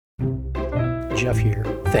Jeff here.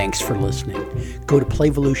 Thanks for listening. Go to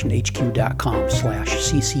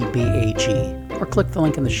playvolutionhq.com/CCBAG or click the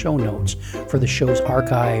link in the show notes for the show's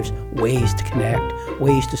archives, ways to connect,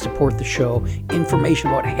 ways to support the show, information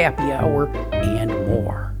about Happy Hour, and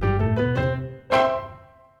more.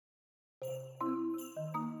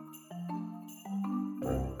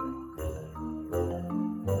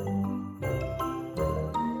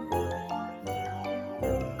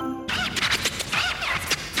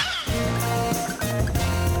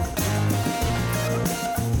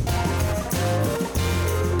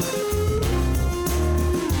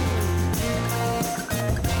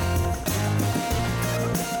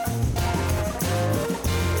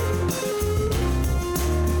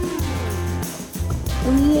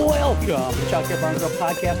 Welcome to Child Care Barnes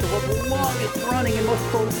Podcast, the world's longest running and most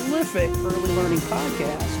prolific early learning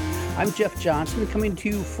podcast. I'm Jeff Johnson, coming to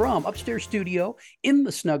you from upstairs studio in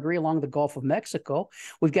the Snuggery along the Gulf of Mexico.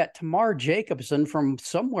 We've got Tamar Jacobson from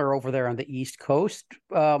somewhere over there on the East Coast.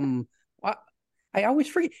 I always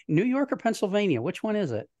forget, New York or Pennsylvania? Which one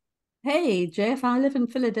is it? Hey, Jeff, I live in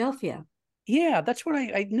Philadelphia. Yeah, that's what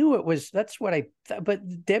I knew it was. That's what I thought.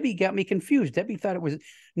 But Debbie got me confused. Debbie thought it was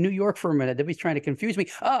New York for a minute. Debbie's trying to confuse me.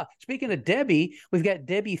 Speaking of Debbie, we've got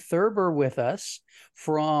Debbie Thurber with us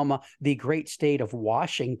from the great state of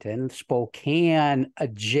Washington, Spokane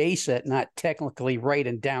adjacent, not technically right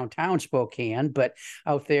in downtown Spokane, but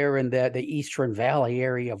out there in the Eastern Valley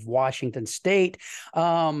area of Washington State.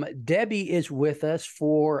 Debbie is with us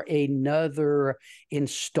for another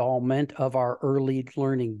installment of our Early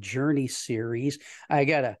Learning Journey series. I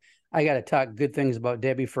gotta talk good things about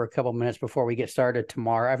Debbie for a couple minutes before we get started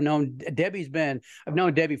tomorrow. I've known Debbie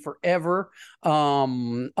forever.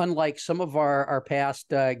 Unlike some of our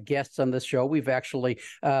past guests on this show, we've actually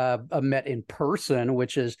met in person,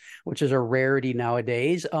 which is a rarity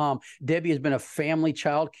nowadays. Debbie has been a family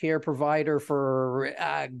child care provider for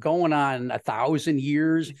going on 1,000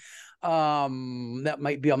 years. That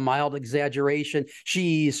might be a mild exaggeration.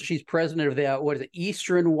 She's president of the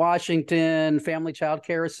Eastern Washington Family Child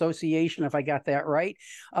Care Association, if I got that right.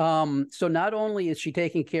 So not only is she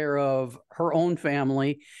taking care of her own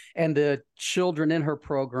family and the children in her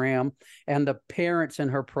program and the parents in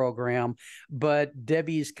her program, but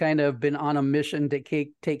Debbie's kind of been on a mission to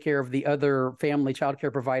take care of the other family child care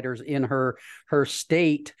providers in her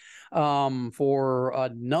state for a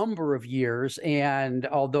number of years. And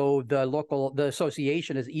although the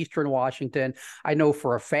association is Eastern Washington, I know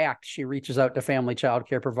for a fact she reaches out to family child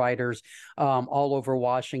care providers all over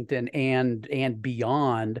Washington and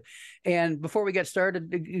beyond. And before we got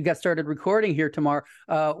started recording here tomorrow,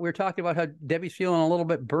 we were talking about how Debbie's feeling a little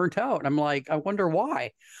bit burnt out. And I'm like, I wonder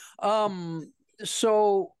why.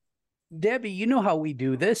 So Debbie, you know how we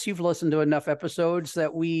do this. You've listened to enough episodes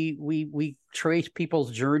that we trace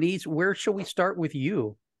people's journeys. Where shall we start with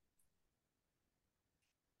you?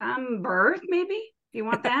 Birth, maybe. Do you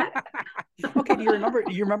want that? Okay. Do you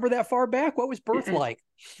remember that far back? What was birth like?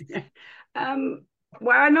 Well,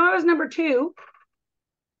 I know I was number 2.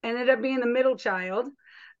 Ended up being the middle child.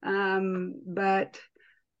 So I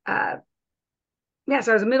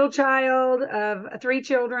was a middle child of 3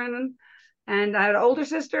 children, and I had an older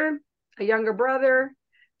sister, a younger brother.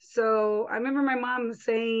 So I remember my mom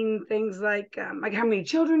saying things like how many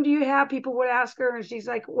children do you have? People would ask her, and she's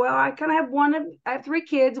like, well, I have 3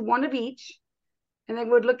 kids, one of each. And they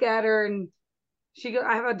would look at her, and she go,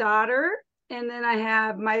 I have a daughter, and then I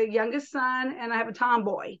have my youngest son, and I have a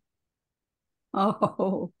tomboy.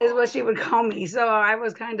 Oh, is what she would call me. So I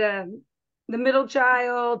was kind of the middle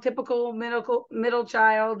child, typical middle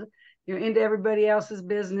child, into everybody else's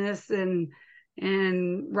business and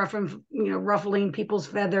ruffling people's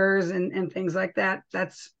feathers and things like that.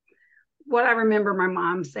 That's what I remember my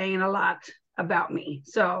mom saying a lot about me.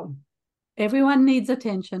 So everyone needs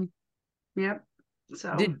attention. Yep.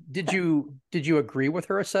 So did you agree with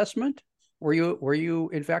her assessment? Were you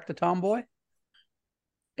in fact a tomboy?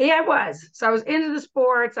 Yeah, I was. So I was into the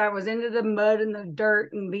sports. I was into the mud and the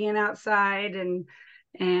dirt and being outside, and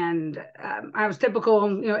I was typical,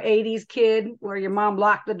 80s kid where your mom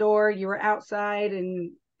locked the door, you were outside,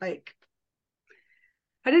 and like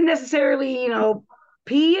I didn't necessarily,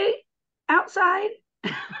 pee outside,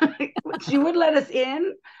 but she would let us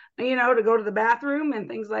in, to go to the bathroom and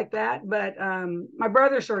things like that. But my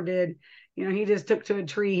brother sure did. He just took to a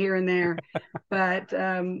tree here and there. But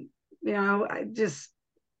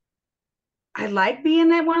I like being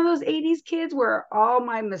that one of those 80s kids where all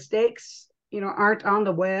my mistakes, aren't on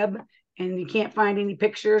the web and you can't find any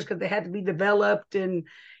pictures because they had to be developed and,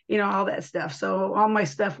 all that stuff. So all my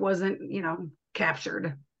stuff wasn't,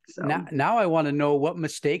 captured. So now I want to know what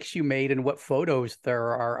mistakes you made and what photos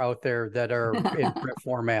there are out there that are in print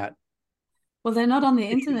format. Well, they're not on the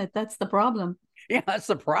internet. That's the problem. Yeah, that's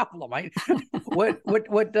the problem. What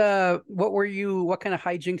what kind of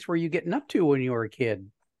hijinks were you getting up to when you were a kid?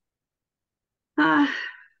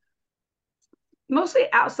 Mostly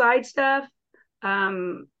outside stuff. I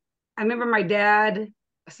remember my dad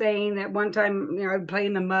saying that one time, I would play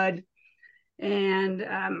in the mud, and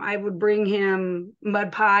I would bring him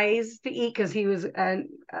mud pies to eat because he was a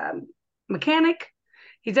mechanic.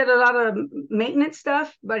 He did a lot of maintenance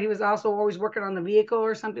stuff, but he was also always working on the vehicle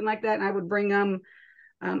or something like that. And I would bring him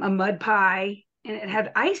a mud pie, and it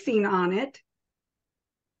had icing on it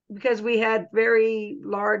because we had very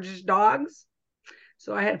large dogs.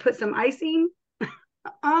 So I had put some icing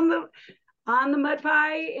on the mud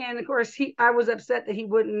pie, and of course I was upset that he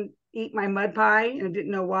wouldn't eat my mud pie, and I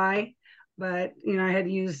didn't know why. But I had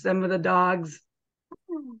to use some of the dogs.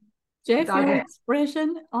 Jeff, your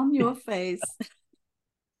expression on your face.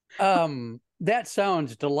 That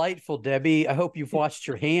sounds delightful, Debbie. I hope you've washed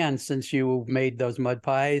your hands since you made those mud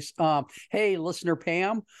pies. Hey, listener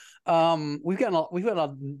Pam, we've got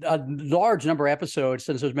a large number of episodes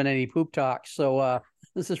since there's been any poop talk. So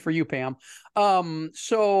this is for you, Pam.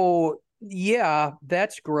 So yeah,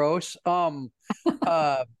 that's gross. I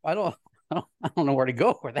don't know where to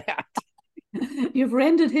go with that. You've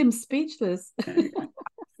rendered him speechless.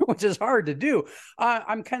 Which is hard to do.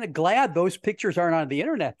 I'm kind of glad those pictures aren't on the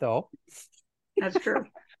internet, though. That's true.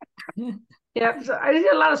 Yeah, so I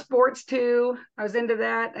did a lot of sports too. I was into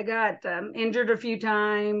that. I got injured a few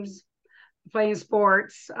times playing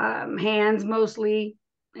sports, hands mostly,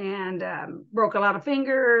 and broke a lot of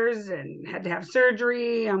fingers and had to have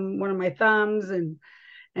surgery on one of my thumbs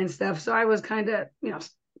and stuff. So I was kind of,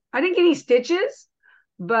 I didn't get any stitches,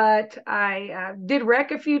 but I did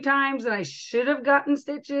wreck a few times, and I should have gotten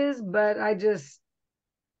stitches, but I just.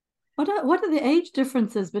 What are the age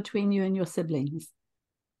differences between you and your siblings?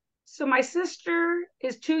 So my sister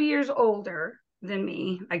is 2 years older than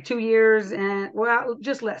me, like 2 years and, well,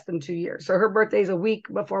 just less than 2 years. So her birthday is a week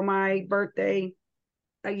before my birthday,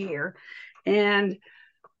 a year. And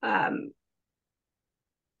we're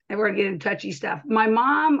going to get into touchy stuff. My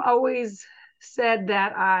mom always said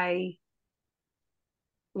that I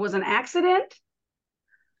was an accident.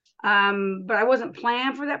 But I wasn't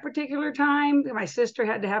planned for that particular time. My sister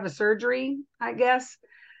had to have a surgery, I guess.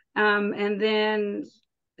 And then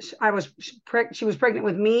she was pregnant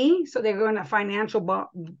with me. So they were in a financial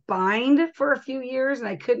bind for a few years, and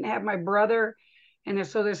I couldn't have my brother. And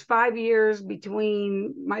so there's 5 years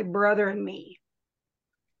between my brother and me.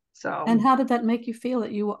 So. And how did that make you feel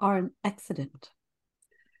that you are an accident?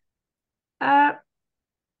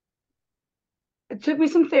 It took me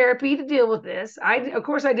some therapy to deal with this. Of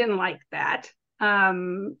course, I didn't like that.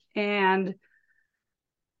 And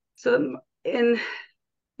so in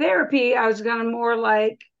therapy, I was kind of more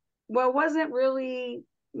like, well, it wasn't really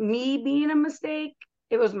me being a mistake.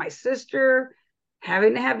 It was my sister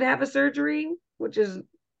having to have a surgery, which is,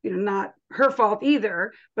 not her fault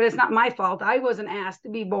either, but it's not my fault. I wasn't asked to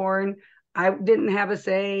be born. I didn't have a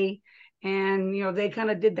say. And, they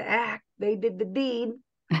kind of did the act. They did the deed.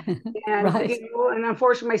 And, right. And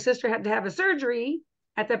unfortunately, my sister had to have a surgery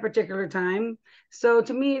at that particular time. So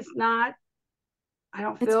to me, it's not. I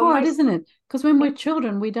don't feel it's hard, isn't it? Because when we're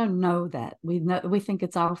children, we don't know that. We think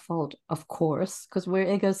it's our fault, of course, because we're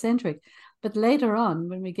egocentric. But later on,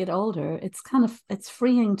 when we get older, it's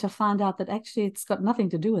freeing to find out that actually it's got nothing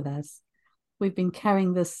to do with us. We've been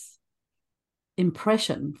carrying this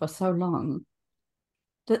impression for so long.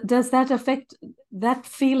 Does that affect that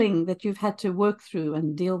feeling that you've had to work through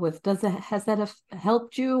and deal with? Has that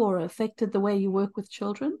helped you or affected the way you work with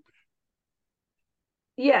children?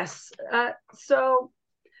 Yes. So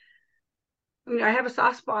I have a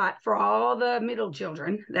soft spot for all the middle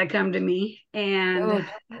children that come to me, and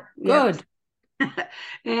good.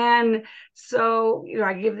 And so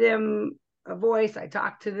I give them a voice. I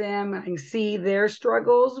talk to them, and I see their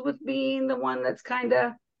struggles with being the one that's kind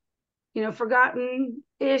of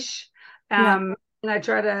forgotten-ish. And I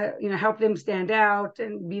try to, help them stand out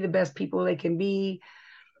and be the best people they can be.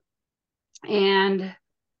 And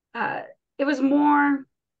it was more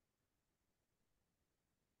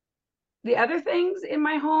the other things in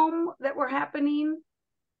my home that were happening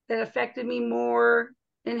that affected me more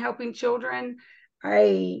in helping children.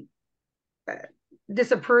 I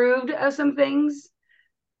disapproved of some things.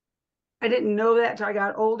 I didn't know that until I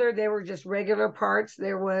got older. They were just regular parts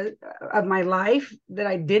of my life that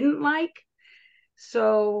I didn't like.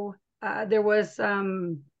 So there was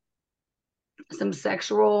some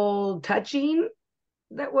sexual touching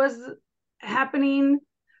that was happening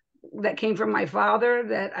that came from my father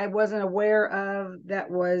that I wasn't aware of that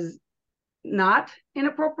was not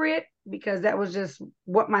inappropriate, because that was just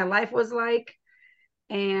what my life was like.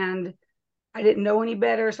 And I didn't know any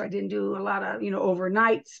better. So I didn't do a lot of,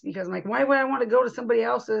 overnights, because I'm like, why would I want to go to somebody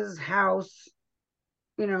else's house?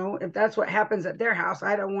 If that's what happens at their house,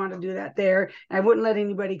 I don't want to do that there. And I wouldn't let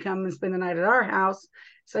anybody come and spend the night at our house.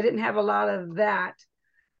 So I didn't have a lot of that.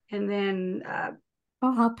 And then,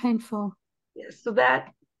 oh, how painful. so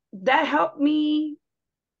that helped me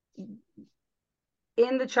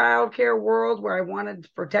in the childcare world, where I wanted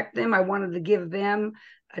to protect them. I wanted to give them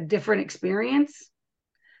a different experience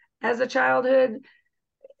as a childhood,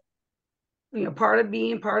 part of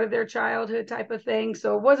being part of their childhood type of thing.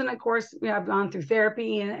 So it wasn't, of course, I've gone through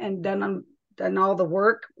therapy and done all the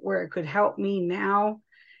work where it could help me now.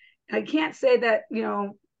 I can't say that,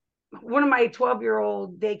 one of my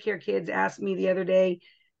 12-year-old daycare kids asked me the other day,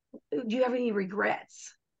 do you have any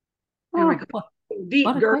regrets? And I'm like, deep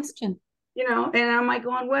what a girl, question. and I'm like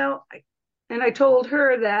going, well, and I told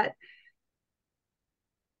her that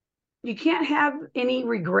you can't have any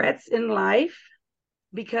regrets in life,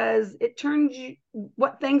 because it turns you,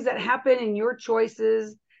 what things that happen in your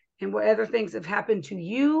choices and what other things have happened to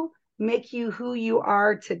you make you who you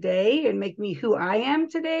are today, and make me who I am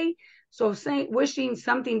today. So wishing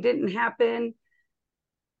something didn't happen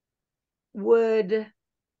would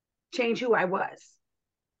change who I was.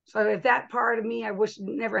 So if that part of me I wish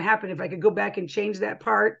never happened, if I could go back and change that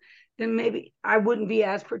part, then maybe I wouldn't be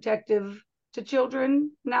as protective to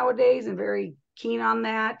children nowadays, and very keen on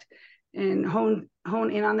that, and hone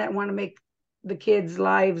in on that, want to make the kids'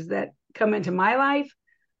 lives that come into my life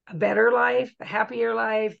a better life, a happier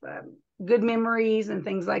life, good memories and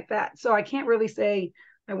things like that. So I can't really say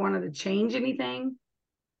I wanted to change anything.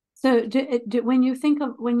 So when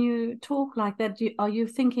you talk like that, are you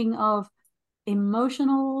thinking of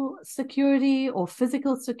emotional security or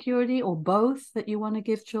physical security, or both, that you want to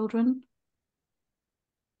give children?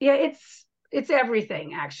 Yeah, it's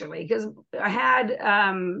everything, actually, because I had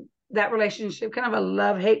that relationship, kind of a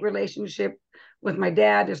love-hate relationship with my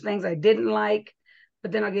dad. There's things I didn't like,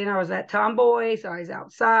 but then again, I was that tomboy, so I was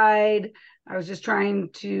outside. I was just trying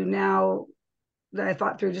to, now that I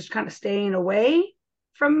thought through, just kind of staying away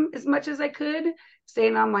from as much as I could,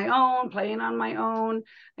 staying on my own, playing on my own.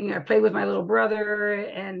 And I played with my little brother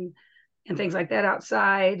and things like that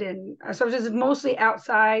outside. And so I was just mostly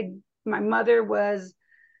outside. My mother was,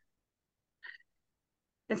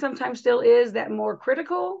 and sometimes still is, that more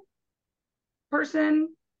critical person.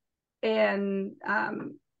 And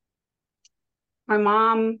my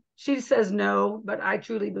mom, she says no, but I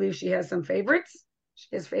truly believe she has some favorites. She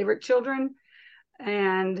has favorite children.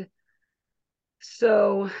 And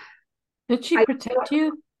so, did she protect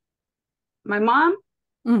you? My mom?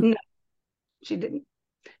 No, she didn't.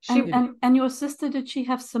 And your sister, did she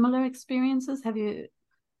have similar experiences? Do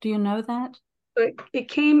you know that? It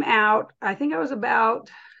came out, I think I was about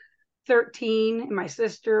 13 and my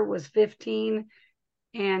sister was 15,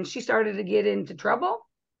 and she started to get into trouble.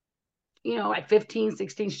 Like 15,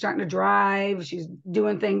 16, she's starting to drive. She's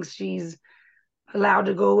doing things she's allowed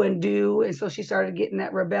to go and do. And so she started getting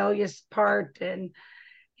that rebellious part.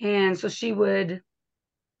 And so she would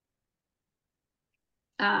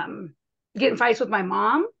get in fights with my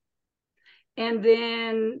mom. And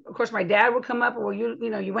then, of course, my dad would come up, well, you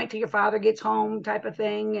wait till your father gets home type of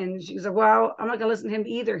thing. And she was like, well, I'm not going to listen to him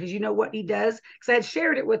either, because you know what he does. Because I had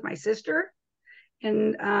shared it with my sister.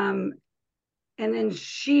 And then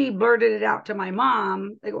she blurted it out to my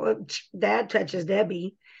mom. Like, well, Dad touches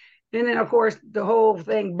Debbie. And then, of course, the whole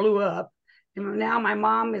thing blew up. And now my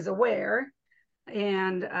mom is aware.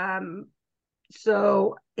 And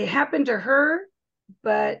so it happened to her,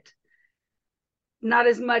 but not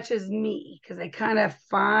as much as me, because I kind of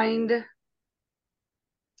find, I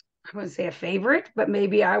wouldn't say a favorite, but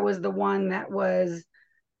maybe I was the one that was,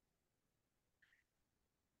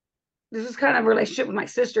 this is kind of a relationship with my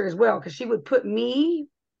sister as well, because she would put me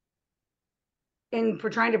in,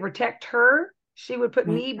 for trying to protect her, she would put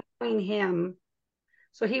me between him.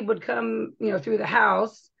 So he would come, through the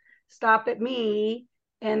house, stop at me,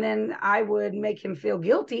 and then I would make him feel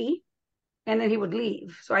guilty, and then he would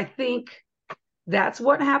leave. So I think that's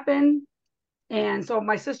what happened. And so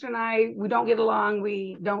my sister and I, we don't get along.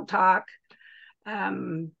 We don't talk.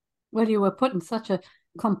 Well, you were put in such a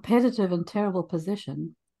competitive and terrible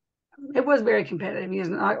position. It was very competitive. It's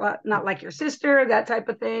not like your sister, that type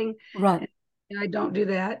of thing. Right. And I don't do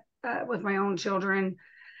that with my own children.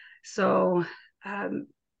 So.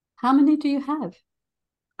 How many do you have?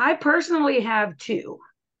 I personally have two.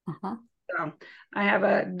 Uh-huh. So I have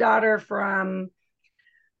a daughter from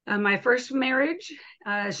My first marriage,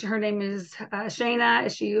 her name is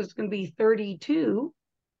Shayna. She was going to be 32.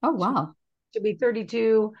 Oh, wow. She'll be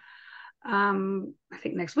 32, I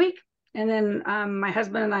think next week. And then my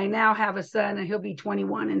husband and I now have a son, and he'll be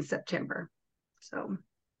 21 in September. So,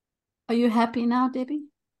 are you happy now, Debbie?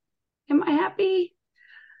 Am I happy?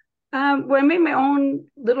 When I made my own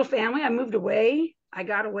little family, I moved away. I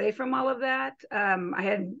got away from all of that. I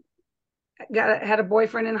had a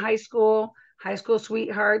boyfriend in high school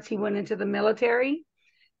sweethearts. He went into the military,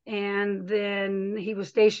 and then he was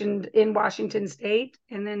stationed in Washington State,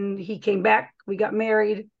 and then he came back. We got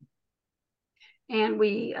married, and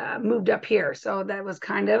we moved up here. So that was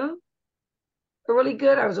kind of really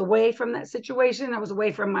good. I was away from that situation. I was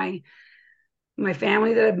away from my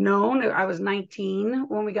family that I've known. I was 19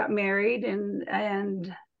 when we got married,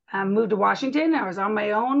 and moved to Washington. I was on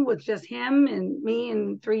my own with just him and me,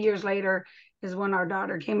 and 3 years later is when our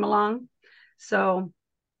daughter came along. So,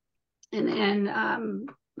 and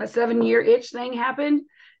a 7-year itch thing happened,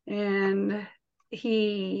 and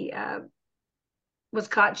he was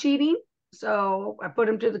caught cheating. So I put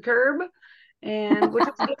him to the curb, and which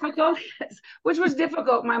was difficult. Which was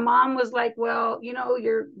difficult. My mom was like, "Well,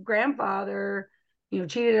 your grandfather,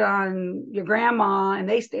 cheated on your grandma, and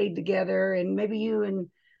they stayed together, and maybe you and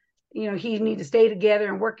he need to stay together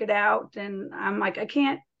and work it out." And I'm like, I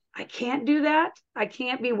can't do that. I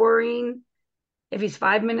can't be worrying if he's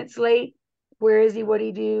 5 minutes late. Where is he? What'd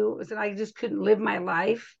he do? So I just couldn't live my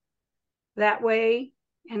life that way.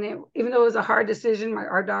 And even though it was a hard decision,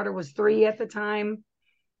 our daughter was 3 at the time.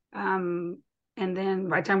 And then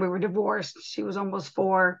by the time we were divorced, she was almost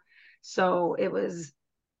 4. So it was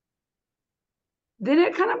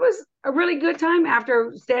a really good time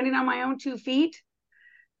after standing on my own 2 feet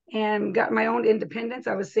and got my own independence.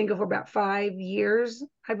 I was single for about 5 years,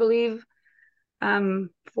 I believe, 4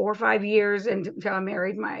 or 5 years until I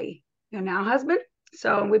married my now husband.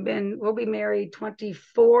 So we'll be married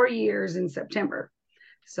 24 years in September.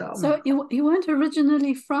 So you weren't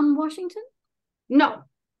originally from Washington? No,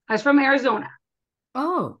 I was from Arizona.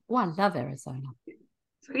 Oh, well, I love Arizona.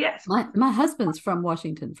 So yes, my husband's from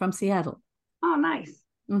Washington, from Seattle. Oh, nice.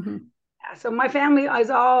 Mm-hmm. Yeah, so my family is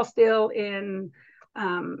all still in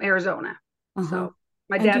Arizona. Uh-huh. So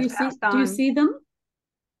my dad's passed on. Do you see them?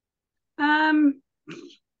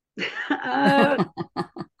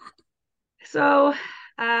 So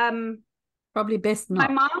probably best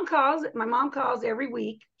not. My mom calls every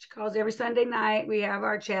week. She calls every Sunday night. We have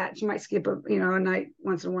our chat. She might skip a night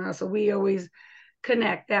once in a while. So we always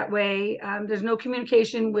connect that way. There's no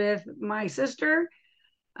communication with my sister.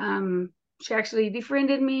 She actually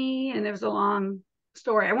befriended me, and it was a long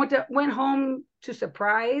story. I went home to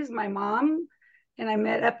surprise my mom, and I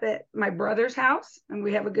met up at my brother's house, and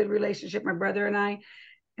we have a good relationship, my brother and I.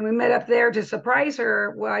 And we met up there to surprise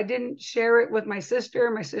her. Well, I didn't share it with my sister.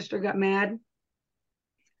 My sister got mad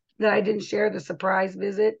that I didn't share the surprise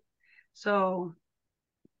visit. So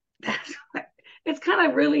it's kind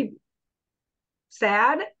of really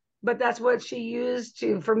sad, but that's what she used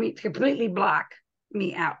for me to completely block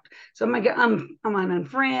me out. So I'm on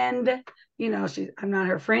unfriend. I'm not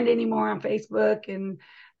her friend anymore on Facebook, and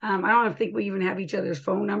I don't think we even have each other's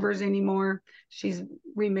phone numbers anymore. She's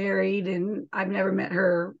remarried, and I've never met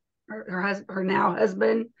her now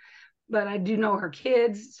husband, but I do know her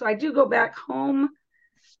kids. So I do go back home.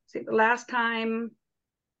 See, the last time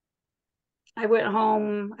I went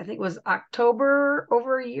home, I think it was October,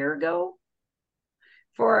 over a year ago,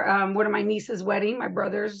 for one of my niece's wedding. My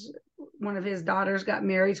brother's, one of his daughters got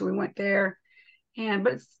married, so we went there.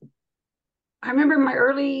 But I remember my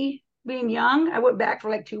early being young, I went back for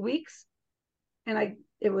like 2 weeks, and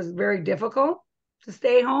it was very difficult to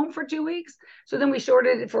stay home for 2 weeks. So then we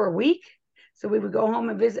shorted it for a week. So we would go home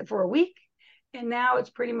and visit for a week. And now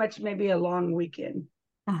it's pretty much maybe a long weekend.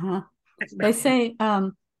 Uh-huh. They say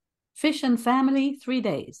fish and family, 3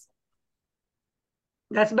 days.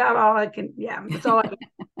 That's about all I can. Yeah, that's all I can.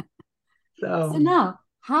 So now,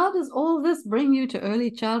 how does all this bring you to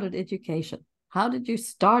early childhood education? How did you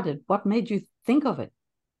start it? What made you think of it?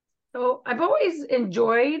 So I've always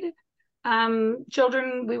enjoyed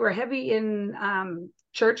children. We were heavy in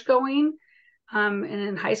church going and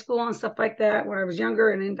in high school and stuff like that when I was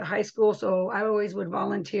younger and into high school. So I always would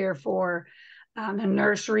volunteer for the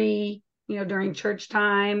nursery, during church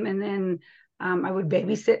time. And then I would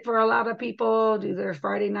babysit for a lot of people, do their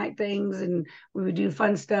Friday night things. And we would do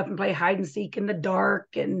fun stuff and play hide and seek in the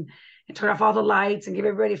dark and turn off all the lights and give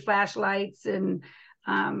everybody flashlights and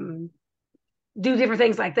do different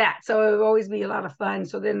things like that. So it would always be a lot of fun.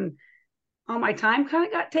 So then all my time kind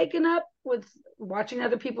of got taken up with watching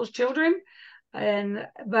other people's children.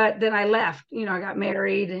 But then I left, I got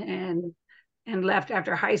married and left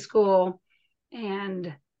after high school.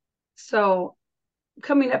 And so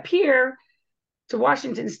coming up here to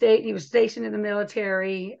Washington State, he was stationed in the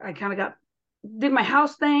military. I kind of did my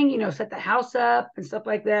house thing, set the house up and stuff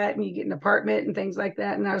like that. And you get an apartment and things like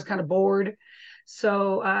that. And I was kind of bored.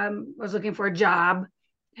 So I was looking for a job.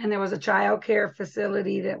 And there was a child care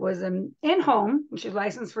facility that was an in-home. She was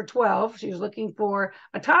licensed for 12. She was looking for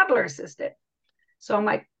a toddler assistant. So I'm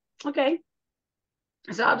like, okay.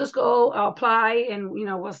 So I'll just go, I'll apply, and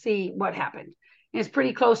we'll see what happened. And it's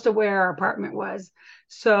pretty close to where our apartment was.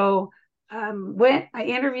 So I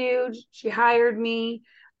interviewed, she hired me.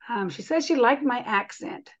 She said she liked my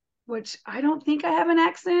accent, which I don't think I have an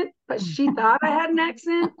accent, but she thought I had an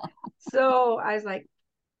accent. So I was like,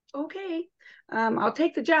 okay, I'll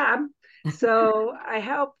take the job. So I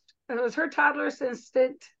helped, it was her toddler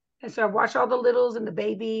assistant. And so I watched all the littles and the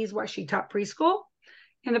babies while she taught preschool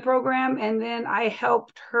in the program. And then I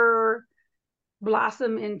helped her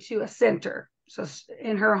blossom into a center. So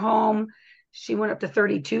in her home, she went up to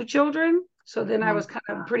 32 children. So then I was kind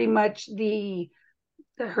of pretty much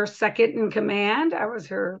her second in command. I was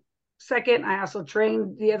her second. I also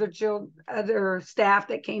trained the other staff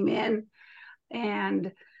that came in.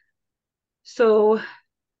 And so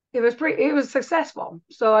it was successful.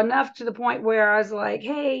 So enough to the point where I was like,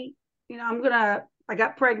 hey, I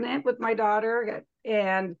got pregnant with my daughter,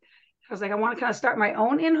 and I was like, I want to kind of start my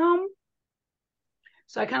own in-home.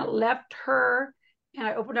 So I kind of left her and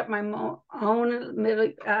I opened up my own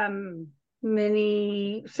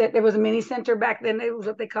mini set. There was a mini center back then. It was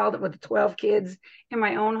what they called it, with the 12 kids in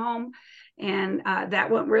my own home. And that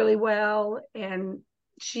went really well. And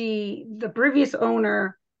the previous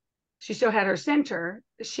owner, she still had her center.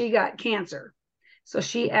 She got cancer. So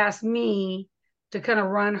she asked me to kind of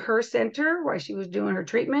run her center while she was doing her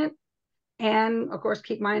treatment, and of course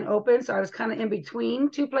keep mine open. So I was kind of in between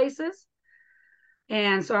two places.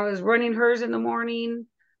 And so I was running hers in the morning.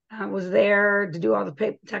 I was there to do all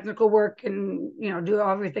the technical work and, do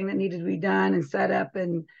everything that needed to be done and set up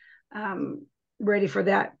and ready for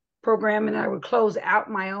that program. And I would close out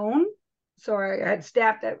my own. So I had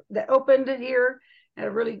staff that opened it here. I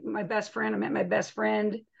met my best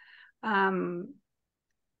friend.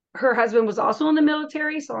 Her husband was also in the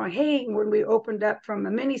military. So hey, when we opened up from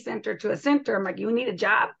a mini center to a center, I'm like, you need a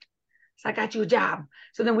job? So I got you a job.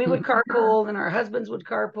 So then we would carpool, and our husbands would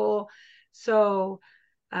carpool. So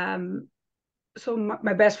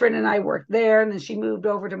my best friend and I worked there, and then she moved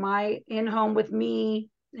over to my in-home with me.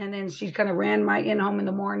 And then she kind of ran my in-home in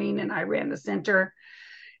the morning, and I ran the center.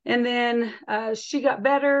 And then she got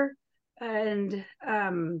better and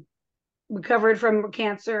recovered from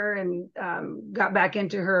cancer and got back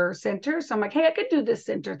into her center. So I'm like, hey, I could do this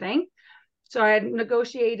center thing. So I had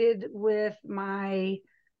negotiated with my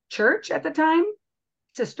church at the time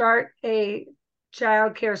to start a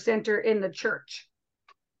child care center in the church.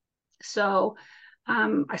 So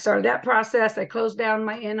I started that process. I closed down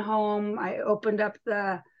my in-home. I opened up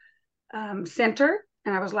the center,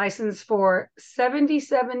 and I was licensed for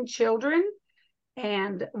 77 children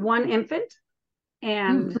and 1 infant.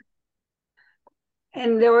 And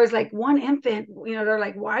there was like 1 infant, they're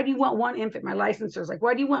like, why do you want 1 infant? My licensor was like,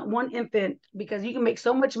 why do you want 1 infant? Because you can make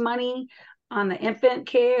so much money on the infant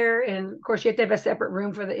care. And of course you have to have a separate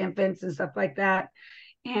room for the infants and stuff like that.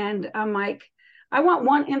 And I'm like, I want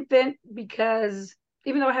 1 infant because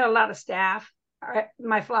even though I had a lot of staff,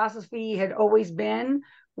 my philosophy had always been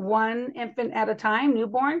 1 infant at a time,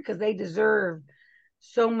 newborn, because they deserve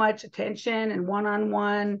so much attention and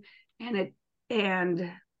one-on-one.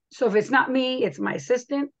 And so if it's not me, it's my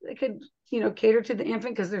assistant that could, cater to the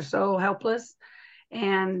infant because they're so helpless.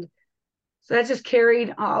 And so that just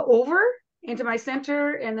carried over into my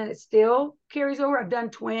center, and then it still carries over. I've done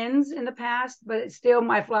twins in the past, but it's still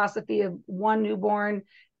my philosophy of 1 newborn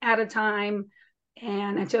at a time.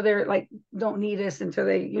 And until they're like, don't need us, until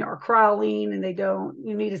they, are crawling and they don't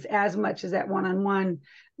need us as much as that one-on-one,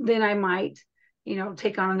 then I might,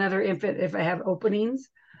 take on another infant if I have openings.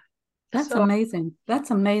 That's amazing. That's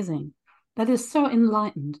amazing. That is so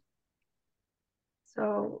enlightened.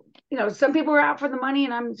 So, some people are out for the money,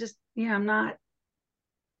 and I'm just, I'm not,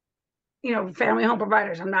 family home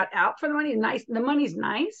providers. I'm not out for the money. The money's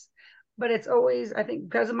nice, but it's always, I think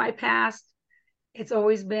because of my past, it's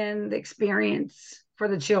always been the experience for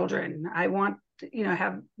the children. I want,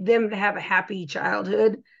 have them to have a happy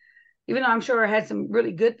childhood. Even though I'm sure I had some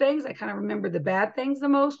really good things, I kind of remember the bad things the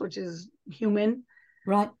most, which is human.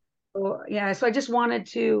 Right. So, so I just wanted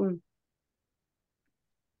to,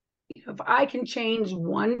 if I can change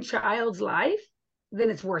 1 child's life, then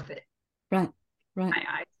it's worth it. Right. My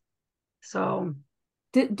eyes. So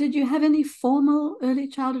Did you have any formal early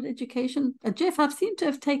childhood education? Jeff, I've seemed to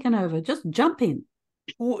have taken over. Just jump in.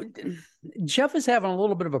 Well, Jeff is having a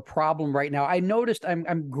little bit of a problem right now. I noticed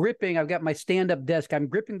I'm gripping. I've got my stand-up desk. I'm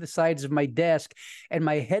gripping the sides of my desk, and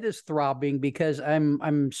my head is throbbing because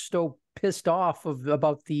I'm so pissed off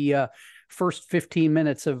about the first 15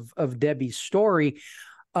 minutes of Debbie's story.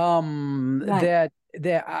 Right.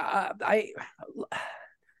 That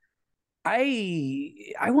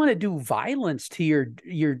I want to do violence to your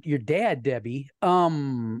dad, Debbie.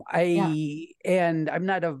 Yeah. And I'm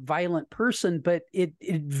not a violent person, but it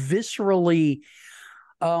viscerally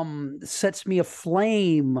sets me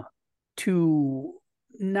aflame to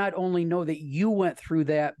not only know that you went through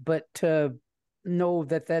that, but to know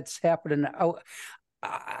that that's happening.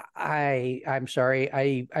 I'm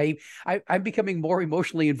sorry. I'm becoming more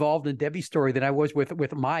emotionally involved in Debbie's story than I was with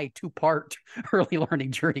my 2-part early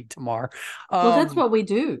learning journey, Tamar. Well, that's what we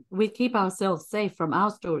do. We keep ourselves safe from our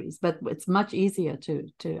stories, but it's much easier to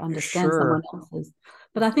understand someone Sure, else's.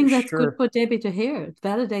 But I think that's good sure. for Debbie to hear. It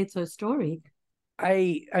validates her story.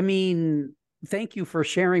 I mean, thank you for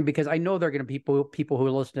sharing, because I know there are going to be people who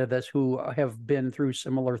listen to this who have been through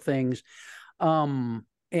similar things.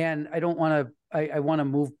 And I don't want to. I want to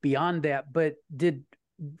move beyond that. But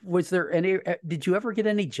was there any? Did you ever get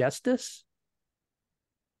any justice?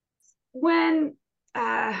 when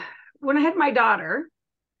uh, when I had my daughter,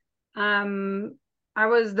 I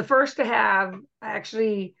was the first to have. I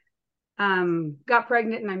actually got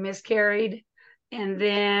pregnant and I miscarried, and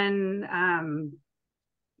then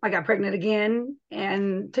I got pregnant again,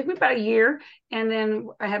 and it took me about a year, and then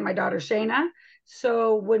I had my daughter Shayna.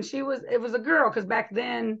 So when it was a girl, because back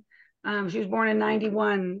then she was born in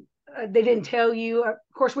 '91. They didn't tell you. Of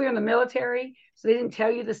course, we were in the military, so they didn't tell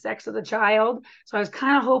you the sex of the child. So I was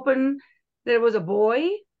kind of hoping that it was a boy,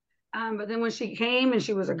 but then when she came and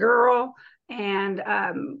she was a girl, and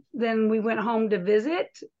then we went home to visit,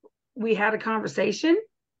 we had a conversation,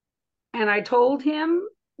 and I told him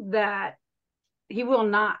that he will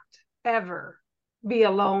not ever be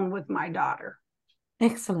alone with my daughter.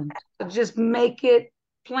 Excellent. Just make it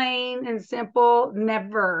plain and simple,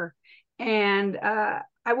 never. And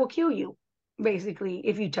I will kill you, basically,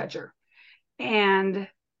 if you touch her. And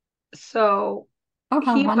so Oh,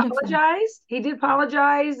 how he wonderful. apologized. He did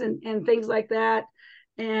apologize and things like that.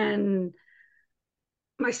 And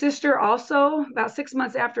my sister also, about 6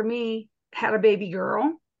 months after me, had a baby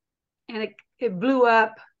girl, and it blew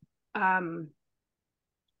up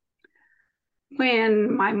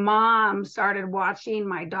when my mom started watching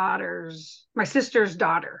my sister's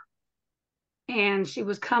daughter, and she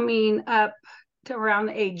was coming up to around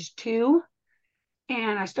the age 2.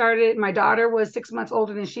 And my daughter was 6 months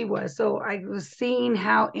older than she was. So I was seeing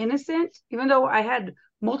how innocent, even though I had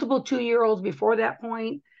multiple 2-year-olds before that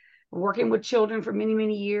point, working with children for many,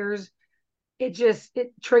 many years, it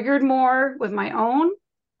triggered more with my own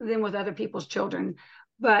than with other people's children.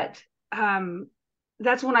 But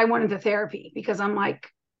that's when I went into therapy, because I'm like,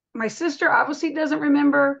 my sister obviously doesn't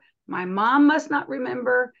remember. My mom must not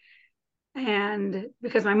remember. And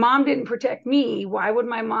because my mom didn't protect me, why would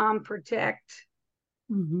my mom protect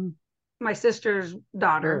my sister's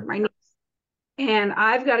daughter, Sure. my niece? And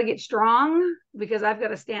I've got to get strong, because I've got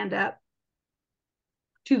to stand up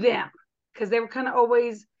to them, because they were kind of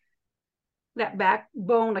always that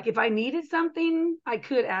backbone. Like if I needed something, I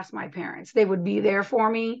could ask my parents. They would be there for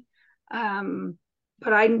me.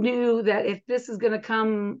 But I knew that if this is going to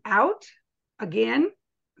come out again,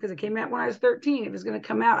 because it came out when I was 13, if it was going to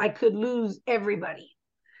come out, I could lose everybody.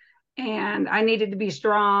 And I needed to be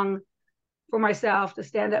strong for myself, to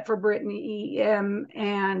stand up for Brittany.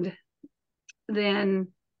 And then,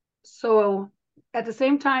 so at the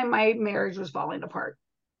same time, my marriage was falling apart.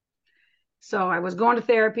 So I was going to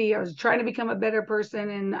therapy. I was trying to become a better person.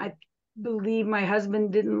 And I believe my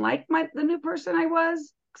husband didn't like the new person I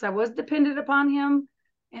was, because I was dependent upon him.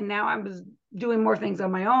 And now I was doing more things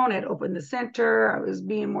on my own. I'd opened the center. I was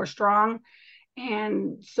being more strong.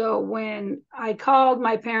 And so when I called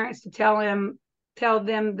my parents to tell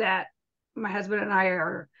them that my husband and I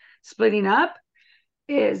are splitting up,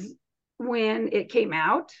 is when it came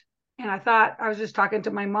out. And I thought I was just talking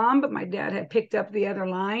to my mom, but my dad had picked up the other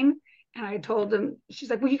line. And I told him, she's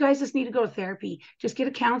like, well, you guys just need to go to therapy. Just get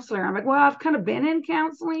a counselor. I'm like, well, I've kind of been in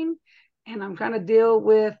counseling, and I'm trying to deal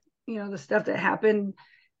with, the stuff that happened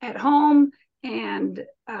at home. And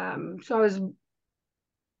so I was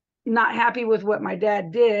not happy with what my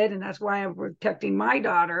dad did. And that's why I'm protecting my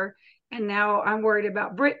daughter. And now I'm worried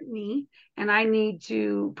about Brittany, and I need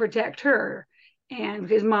to protect her. And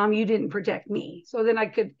because, Mom, you didn't protect me. So then I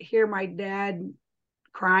could hear my dad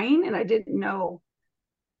crying, and I didn't know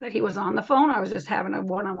that he was on the phone. I was just having a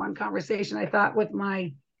one-on-one conversation, I thought, with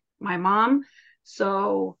my mom.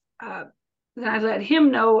 So then I let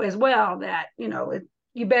him know as well that,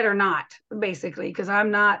 you better not, basically, because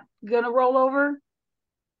I'm not going to roll over.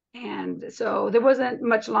 And so there wasn't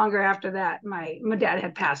much longer after that. My dad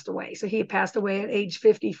had passed away. So he passed away at age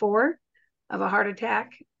 54 of a heart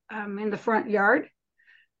attack in the front yard.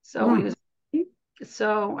 So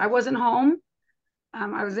so I wasn't home.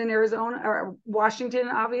 I was in Arizona or Washington,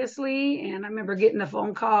 obviously. And I remember getting a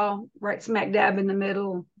phone call right smack dab in the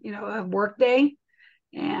middle, of work day.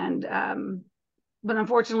 And, but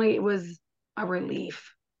unfortunately it was a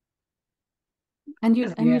relief. And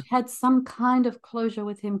you had some kind of closure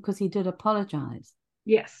with him because he did apologize.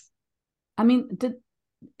 Yes. I mean,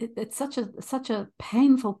 it's such a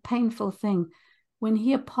painful thing. When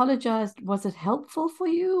he apologized, was it helpful for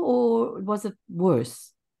you or was it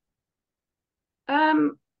worse?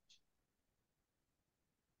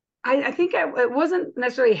 I think it wasn't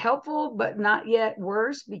necessarily helpful, but not yet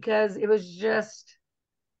worse, because it was just,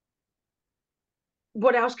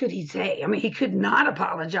 what else could he say? I mean, he could not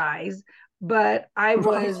apologize, but I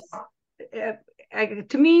was,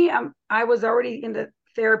 to me, I was already in the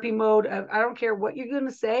therapy mode of, I don't care what you're going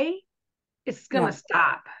to say, it's going to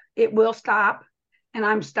stop. It will stop, and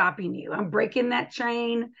I'm stopping you. I'm breaking that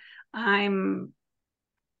chain.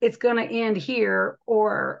 It's going to end here,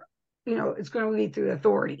 or, it's going to lead through the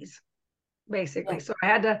authorities, basically. So I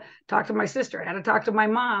had to talk to my sister. I had to talk to my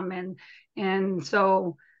mom. And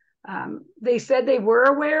so they said they were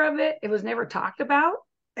aware of it. It was never talked about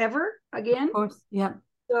ever again. Of course, yeah.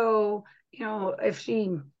 So, if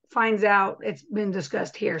she finds out it's been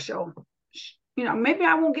discussed here, she'll, maybe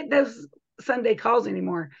I won't get those Sunday calls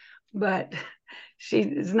anymore, but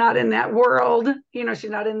she's not in that world. She's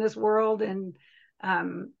not in this world. And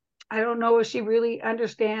I don't know if she really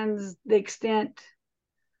understands the extent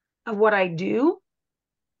of what I do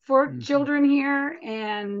for children here.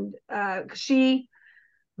 And she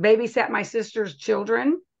babysat my sister's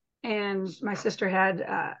children, and my sister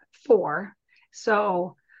had 4.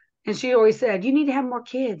 So, and she always said, you need to have more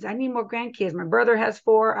kids. I need more grandkids. My brother has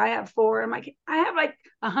 4. I have 4. I'm like, I have like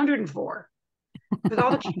 104 with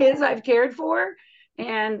all the kids I've cared for.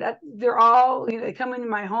 And they're all, they come into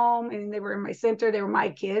my home, and they were in my center. They were my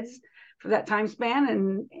kids for that time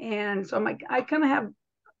span. And so I'm like, I kind of have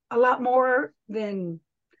a lot more than,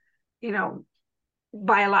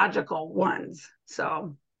 biological ones.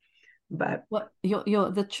 So, but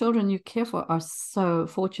the children you care for are so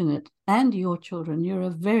fortunate, and your children. You're a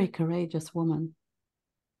very courageous woman.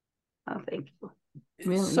 Oh, thank you.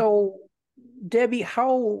 Really? So, Debbie,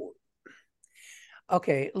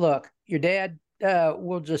 okay, look, your dad,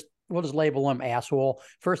 we'll just label him asshole.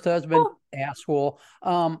 First husband, asshole.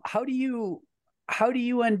 How do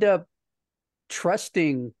you end up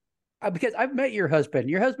trusting? Because I've met your husband.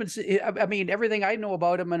 Your husband's, I mean, everything I know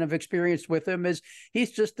about him and have experienced with him is he's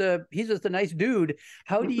just a nice dude.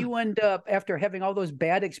 How do you end up, after having all those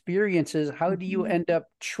bad experiences, how do you end up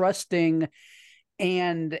trusting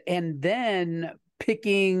and then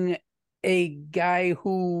picking a guy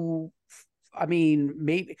who, I mean,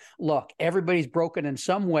 maybe, look, everybody's broken in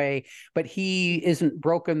some way, but he isn't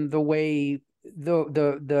broken the way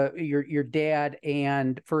your dad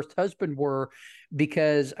and first husband were,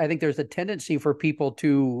 because I think there's a tendency for people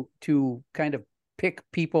to kind of pick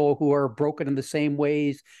people who are broken in the same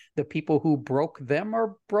ways the people who broke them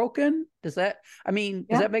are broken. Does that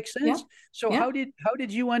make sense? Yeah. So how did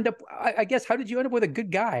you end up, I guess, how did you end up with a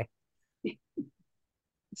good guy?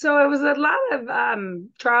 So it was a lot of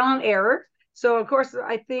trial and error. So of course,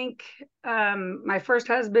 I think my first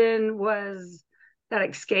husband was that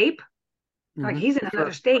escape. Like, he's in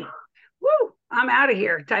another state. Woo, I'm out of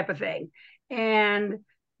here type of thing. And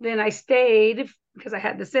then I stayed because I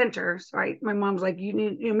had the center. So my mom's like,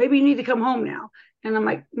 maybe you need to come home now. And I'm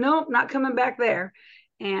like, nope, not coming back there.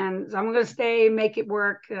 And so I'm going to stay, make it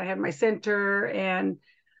work. I had my center. And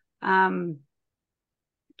so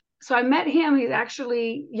I met him. He's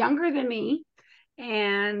actually younger than me.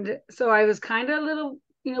 And so I was kind of a little,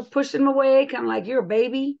 pushing him away, kind of like, you're a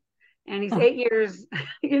baby. And he's 8 years,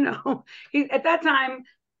 he, at that time,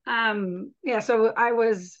 so I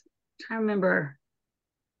was trying to remember,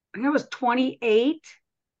 I think I was 28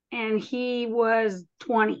 and he was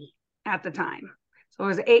 20 at the time. So it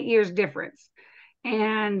was 8 years difference.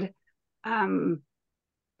 And it's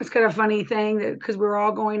kind of a funny thing that, because we were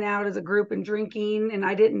all going out as a group and drinking, and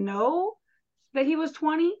I didn't know that he was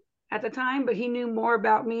 20 at the time, but he knew more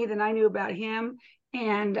about me than I knew about him.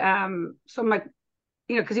 And so I'm like,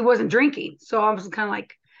 because he wasn't drinking. So I was kind of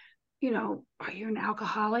like, are you an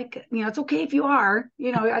alcoholic? It's okay if you are,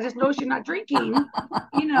 I just noticed you're not drinking,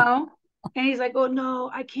 and he's like, oh no,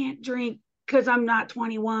 I can't drink because I'm not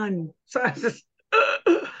 21. So I just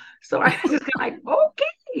like,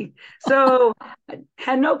 okay. So I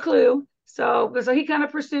had no clue. So he kind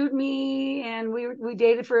of pursued me, and we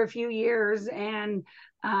dated for a few years, and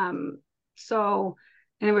so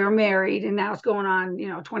and we were married, and now it's going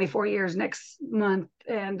on 24 years next month,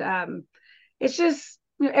 and it's just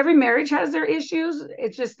every marriage has their issues.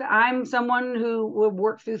 It's just I'm someone who will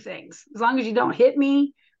work through things as long as you don't hit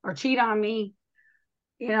me or cheat on me,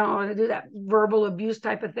 do that verbal abuse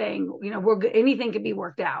type of thing. Anything can be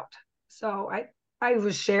worked out. So I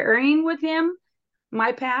was sharing with him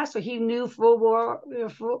my past, so he knew full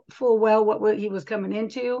well what he was coming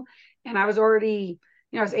into, and I was already.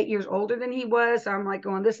 I was 8 years older than he was. So I'm like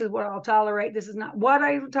going, this is what I'll tolerate. This is not what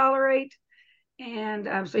I tolerate.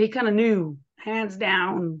 And so he kind of knew hands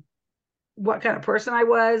down what kind of person I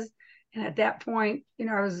was. And at that point,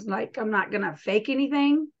 I was like, I'm not going to fake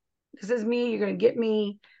anything. This is me. You're going to get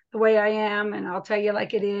me the way I am, and I'll tell you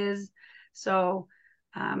like it is. So,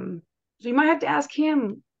 so you might have to ask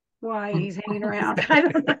him why he's hanging around. I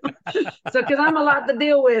don't know. So, because I'm a lot to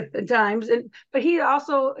deal with at times, but he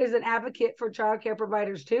also is an advocate for child care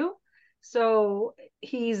providers too. So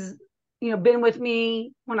he's been with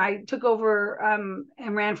me when I took over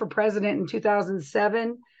and ran for president in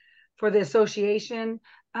 2007 for the association.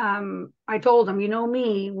 I told him,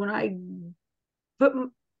 me, when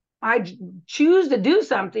I choose to do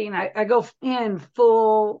something, I go in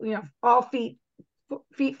full, all feet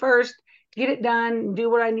first, get it done, do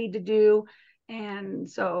what I need to do. And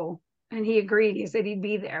so, and he agreed. He said he'd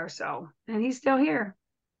be there. So, and he's still here.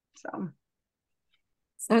 So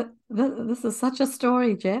this is such a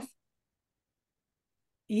story, Jeff.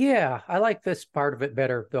 Yeah, I like this part of it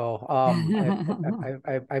better, though.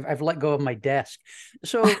 I've let go of my desk.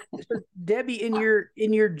 So Debbie, in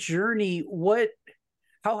your journey,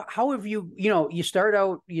 how have you, you start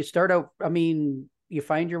out, I mean, you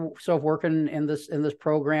find yourself working in this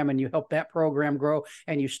program, and you help that program grow,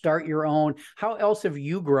 and you start your own. How else have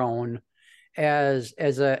you grown as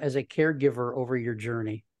a caregiver over your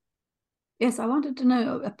journey? Yes, I wanted to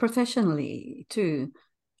know professionally too,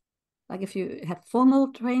 like if you had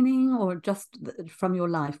formal training or just from your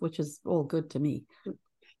life, which is all good to me.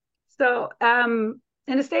 So in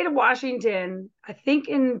the state of Washington, I think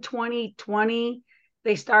in 2020,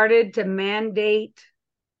 they started to mandate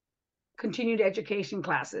continued education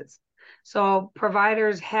classes. So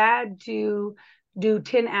providers had to do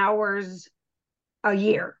 10 hours a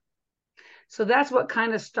year. So that's what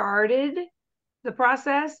kind of started the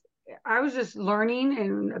process. I was just learning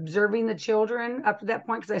and observing the children up to that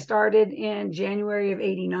point, because I started in January of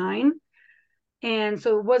 '89. And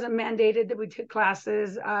so it wasn't mandated that we took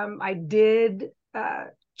classes. I did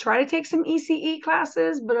try to take some ECE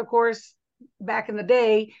classes, but of course, back in the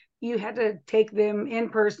day, you had to take them in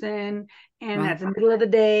person, and at the middle of the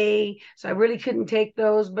day. So I really couldn't take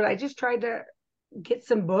those, but I just tried to get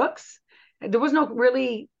some books. There was no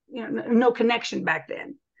really, no connection back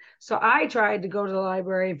then. So I tried to go to the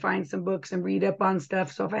library and find some books and read up on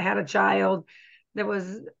stuff. So if I had a child that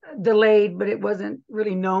was delayed, but it wasn't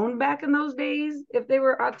really known back in those days if they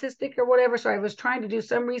were autistic or whatever. So I was trying to do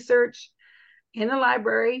some research in the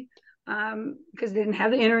library because they didn't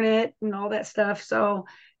have the internet and all that stuff. So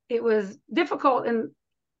it was difficult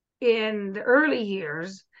in the early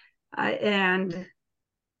years. And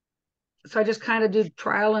so I just kind of do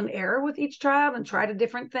trial and error with each child and tried a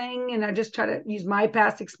different thing. And I just try to use my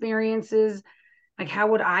past experiences. Like, how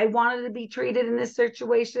would I want it to be treated in this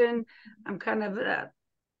situation? I'm kind of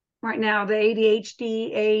right now the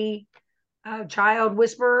ADHD child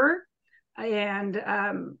whisperer. And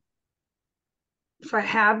so I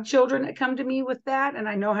have children that come to me with that, and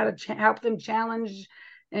I know how to help them challenge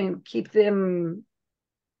and keep them,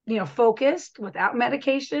 focused without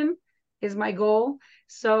medication is my goal.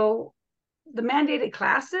 So the mandated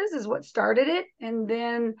classes is what started it. And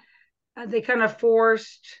then they kind of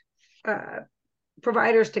forced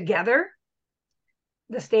providers together.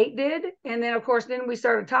 The state did. And then, of course, then we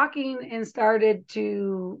started talking and started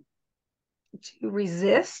to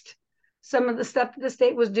resist some of the stuff that the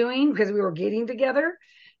state was doing, because we were getting together.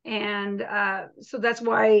 And so that's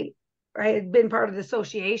why I had been part of the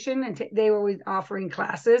association, and they were always offering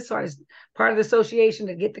classes. So I was part of the association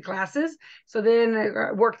to get the classes. So then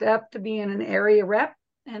I worked up to being an area rep,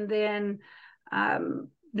 and then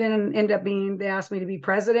ended up they asked me to be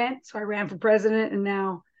president. So I ran for president, and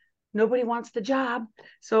now nobody wants the job.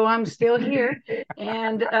 So I'm still here.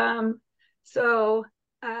 And so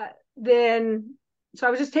I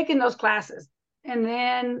was just taking those classes. And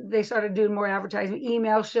then they started doing more advertising.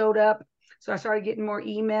 Email showed up. So I started getting more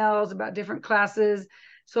emails about different classes.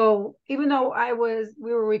 So even though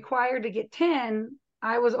we were required to get 10,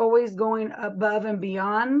 I was always going above and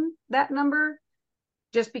beyond that number,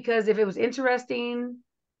 just because if it was interesting,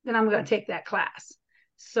 then I'm going to take that class.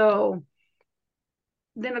 So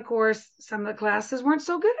then, of course, some of the classes weren't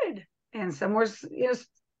so good, and some were,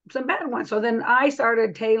 some bad ones. So then I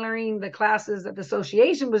started tailoring the classes that the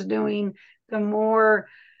association was doing, the more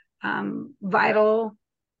vital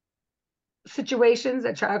situations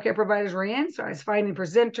that childcare providers were in. So I was finding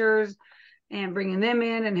presenters and bringing them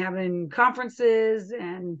in and having conferences,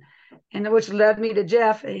 and which led me to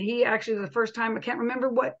Jeff. He actually, the first time, I can't remember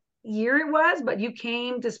what year it was, but you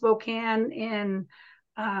came to Spokane in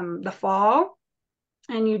the fall,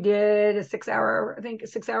 and you did a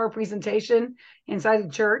 6-hour presentation inside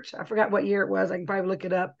the church. I forgot what year it was. I can probably look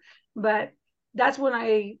it up, but that's when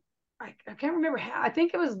I can't remember how. I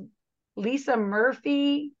think it was Lisa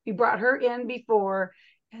Murphy. You brought her in before,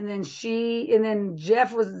 and then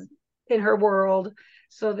Jeff was in her world.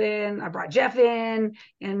 So then I brought Jeff in,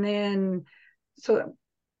 and then so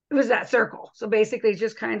it was that circle. So basically it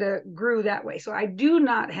just kind of grew that way. So I do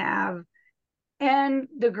not have an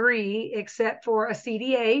degree except for a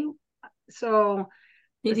CDA. So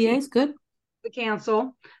CDA is good. The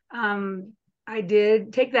council. I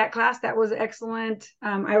did take that class. That was excellent.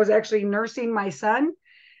 I was actually nursing my son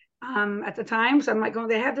at the time. So I'm like,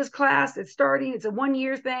 they have this class. It's starting. It's a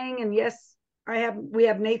 1-year thing. And yes, we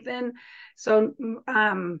have Nathan. So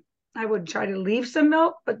I would try to leave some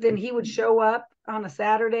milk, but then he would show up on a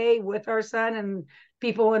Saturday with our son, and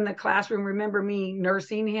people in the classroom remember me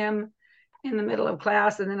nursing him in the middle of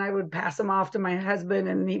class, and then I would pass him off to my husband,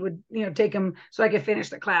 and he would, take him so I could finish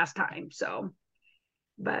the class time. So,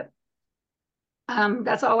 but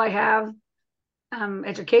that's all I have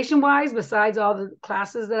education-wise, besides all the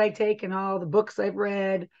classes that I take and all the books I've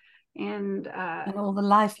read, and all the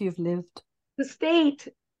life you've lived. The state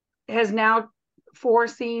has now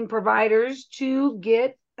forcing providers to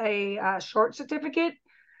get a short certificate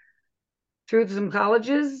through some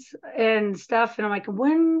colleges and stuff. And I'm like,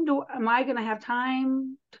 am I going to have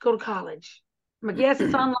time to go to college? I'm like, yes,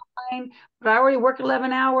 it's online, but I already work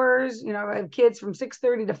 11 hours. I have kids from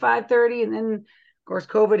 6:30 to 5:30. And then, of course,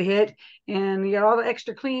 COVID hit, and you got all the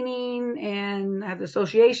extra cleaning, and I have the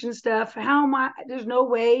association stuff. There's no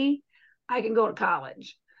way I can go to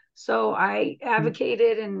college. So I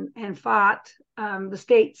advocated and fought the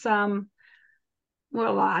state a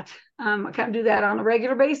lot. I can't do that on a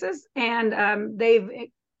regular basis. And they've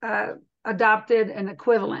adopted an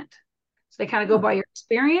equivalent. So they kind of go by your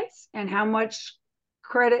experience and how much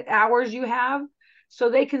credit hours you have. So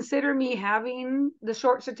they consider me having the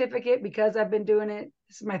short certificate because I've been doing it.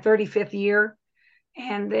 This is my 35th year.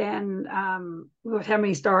 And then with how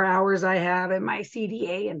many star hours I have and my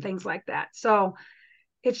CDA and things like that. So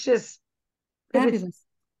it's just, if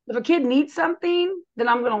a kid needs something, then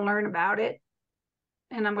I'm going to learn about it,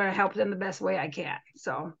 and I'm going to help them the best way I can.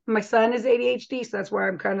 So my son is ADHD, so that's where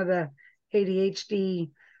I'm kind of the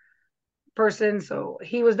ADHD person. So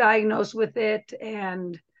he was diagnosed with it,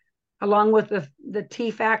 and along with the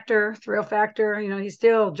thrill factor, he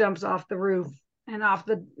still jumps off the roof and off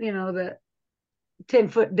the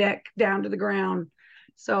 10-foot deck down to the ground.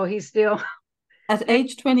 So he's still at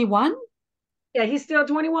age 21. Yeah, he's still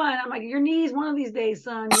 21. I'm like, your knees one of these days,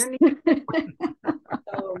 son. Your knees.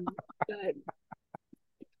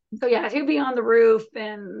 So yeah, he'll be on the roof,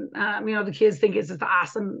 and the kids think it's just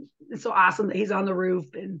awesome. It's so awesome that he's on the roof,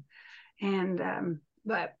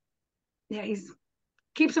 but yeah, he's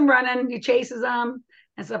keeps him running. He chases them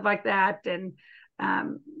and stuff like that, and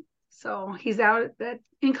so he's out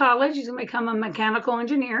in college. He's gonna become a mechanical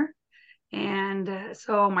engineer, and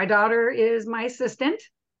so my daughter is my assistant.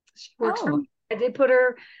 She works for me. I did put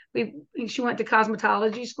her. She went to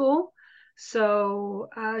cosmetology school. So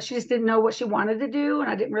she just didn't know what she wanted to do, and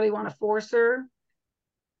I didn't really want to force her.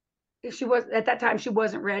 At that time, she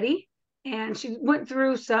wasn't ready, and she went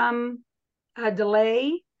through some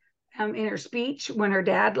delay in her speech when her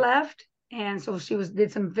dad left, and so she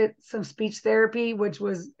did some speech therapy, which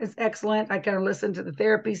is excellent. I kind of listened to the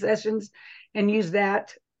therapy sessions and used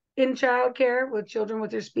that in childcare with children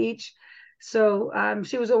with their speech. So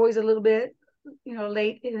she was always a little bit,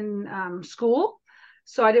 late in school.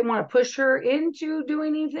 So I didn't want to push her into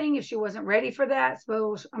doing anything if she wasn't ready for that.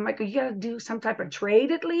 So I'm like, you got to do some type of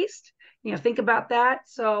trade at least, think about that.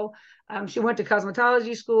 So she went to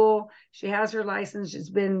cosmetology school. She has her license. It's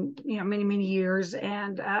been, many, many years.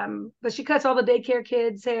 And, but she cuts all the daycare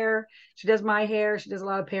kids' hair. She does my hair. She does a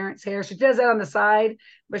lot of parents' hair. She does that on the side,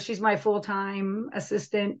 but she's my full-time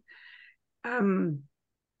assistant.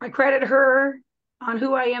 I credit her on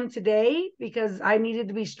who I am today because I needed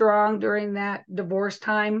to be strong during that divorce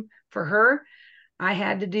time for her. I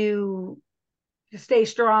had to stay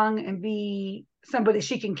strong and be somebody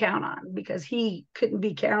she can count on because he couldn't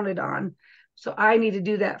be counted on. So I need to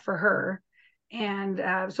do that for her.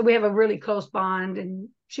 And so we have a really close bond, and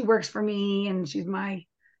she works for me, and she's my,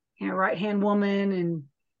 right hand woman,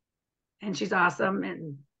 and she's awesome.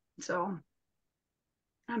 And so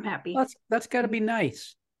I'm happy. That's got to be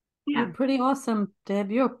nice. Yeah. You're pretty awesome,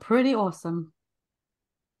 Deb. You're pretty awesome.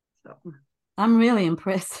 So I'm really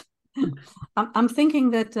impressed. I'm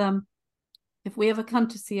thinking that if we ever come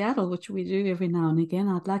to Seattle, which we do every now and again,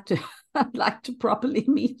 I'd like to properly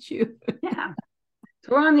meet you. Yeah.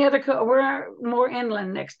 So we're on the other coast. We're more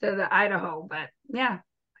inland next to the Idaho, but yeah,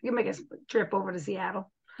 I can make a trip over to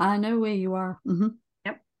Seattle. I know where you are. Mm-hmm.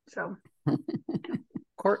 Yep. So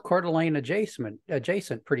Coeur d'Alene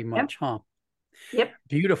adjacent pretty much, huh? Yep.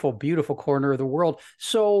 Beautiful, beautiful corner of the world.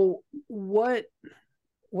 So what's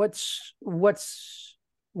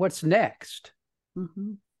next?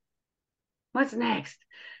 Mm-hmm. What's next?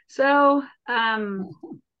 So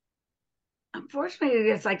unfortunately,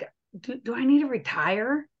 it's like, do I need to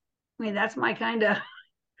retire? I mean, that's my kind of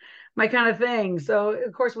thing. So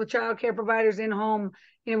of course, with child care providers in home,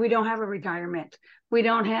 we don't have a retirement. We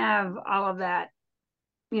don't have all of that,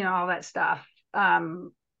 all that stuff.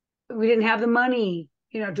 We didn't have the money,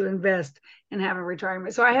 to invest and have a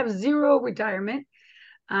retirement. So I have zero retirement.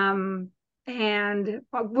 And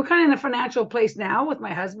we're kind of in a financial place now with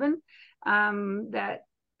my husband that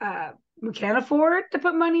we can't afford to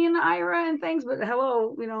put money in the IRA and things. But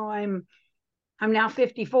hello, I'm now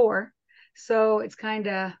 54, so it's kind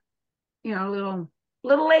of, a little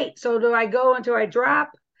late. So do I go until I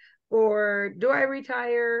drop, or do I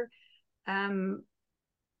retire?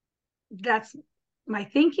 That's my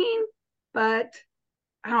thinking, but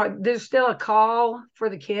I don't know, there's still a call for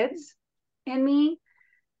the kids in me.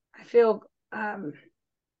 I feel, I'm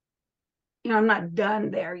not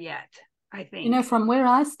done there yet, I think. From where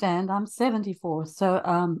I stand, I'm 74.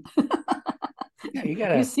 So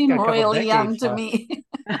Yeah, you seem really young to me.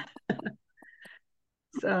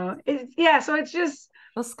 So it's just,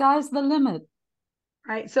 the sky's the limit.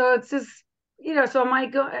 Right. So it's just, so I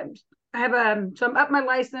might go, so I'm up my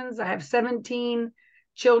license. I have 17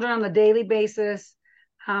 children on a daily basis.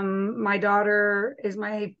 My daughter is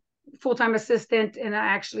my full-time assistant, and I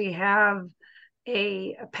actually have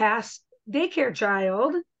a past daycare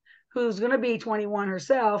child who's going to be 21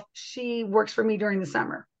 herself. She works for me during the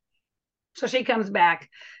summer. So she comes back.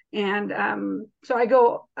 And so I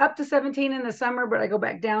go up to 17 in the summer, but I go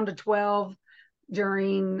back down to 12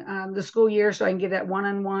 during the school year, so I can give that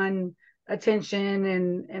one-on-one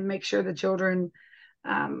attention and make sure the children,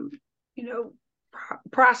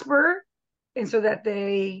 prosper, and so that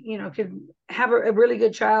they, can have a really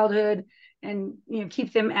good childhood, and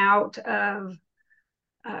keep them out of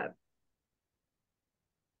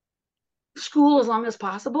school as long as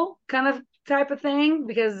possible, kind of type of thing,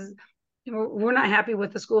 because we're not happy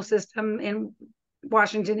with the school system in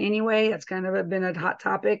Washington anyway. That's kind of been a hot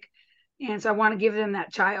topic. And so I want to give them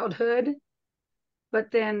that childhood,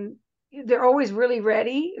 but then they're always really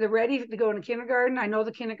ready. They're ready to go into kindergarten. I know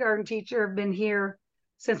the kindergarten teacher have been here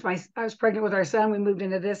since I was pregnant with our son. We moved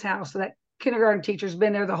into this house. So that kindergarten teacher's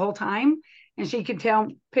been there the whole time, and she can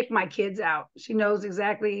pick my kids out. She knows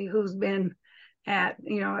exactly who's been at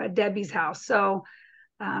Debbie's house. So,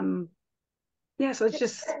 so it's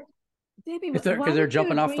just, Debbie, because they're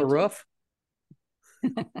jumping off the roof.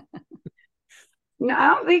 No, I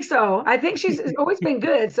don't think so. I think she's always been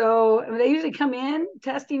good. So they usually come in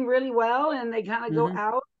testing really well, and they kind of go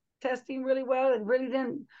out testing really well. And really,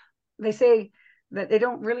 then they say that they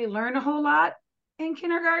don't really learn a whole lot in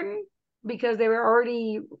kindergarten because they were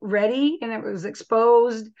already ready and it was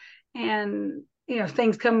exposed, and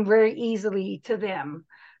things come very easily to them.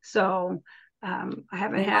 So I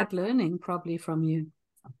haven't had learning probably from you.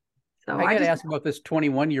 So I got to ask about this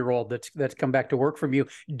 21-year-old that's come back to work from you.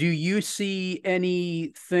 Do you see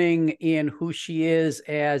anything in who she is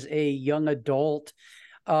as a young adult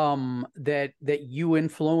that you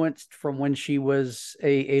influenced from when she was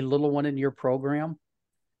a little one in your program?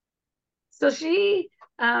 So it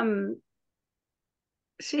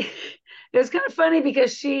was kind of funny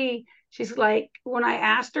because she's like, when I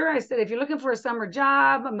asked her, I said, if you're looking for a summer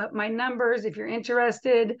job, I'm up my numbers if you're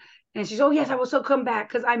interested. And she's, oh yes, I will so come back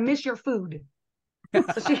because I miss your food.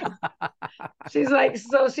 So she's like,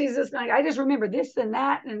 so she's just like, I just remember this and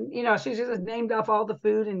that. And, she's just named off all the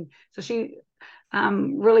food. And so she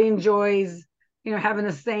really enjoys, having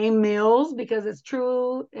the same meals because it's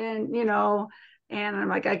true. And, And I'm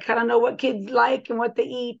like, I kind of know what kids like and what they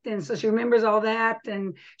eat. And so she remembers all that.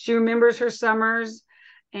 And she remembers her summers.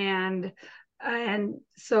 And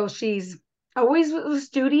so she's always was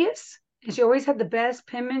studious. And she always had the best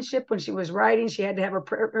penmanship when she was writing. She had to have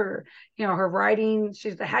her her writing.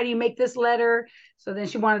 She's like, how do you make this letter? So then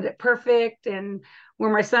she wanted it perfect. And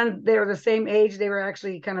when my son, they were the same age, they were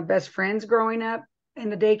actually kind of best friends growing up in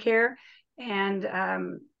the daycare. And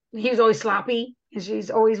he was always sloppy. And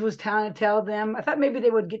she's always was trying to tell them. I thought maybe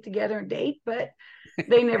they would get together and date, but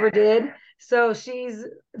they never did. So she's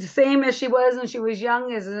the same as she was when she was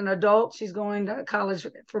young. As an adult, she's going to college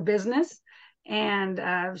for business. And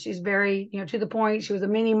she's very, to the point. She was a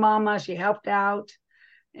mini mama. She helped out.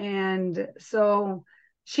 And so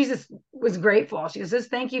she just was grateful. She says,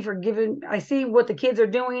 thank you for giving. I see what the kids are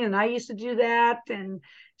doing, and I used to do that. And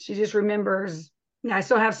she just remembers. I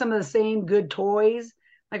still have some of the same good toys,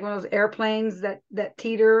 like one of those airplanes that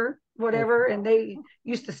teeter, whatever. And they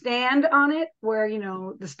used to stand on it, where,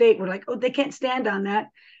 the state were like, oh, they can't stand on that.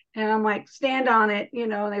 And I'm like, stand on it.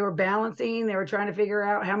 And they were balancing. They were trying to figure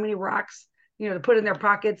out how many rocks to put in their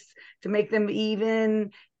pockets to make them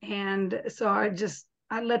even. And so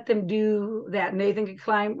I let them do that. Nathan could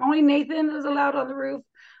climb. Only Nathan was allowed on the roof,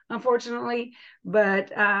 unfortunately.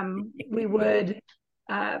 But we would,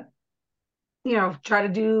 try to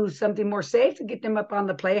do something more safe to get them up on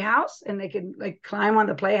the playhouse, and they could like climb on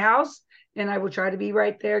the playhouse. And I would try to be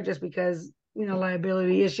right there just because,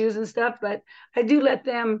 liability issues and stuff. But I do let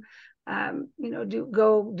them,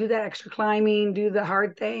 do that extra climbing, do the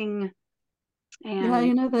hard thing.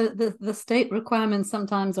 And the state requirements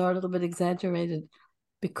sometimes are a little bit exaggerated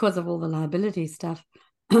because of all the liability stuff.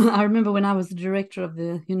 I remember when I was the director of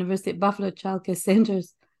the University at Buffalo Child Care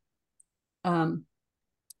Centers,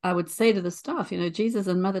 I would say to the staff, Jesus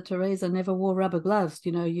and Mother Teresa never wore rubber gloves.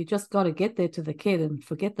 You just got to get there to the kid and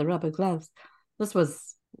forget the rubber gloves. This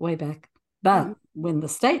was way back. But when the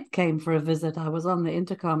state came for a visit, I was on the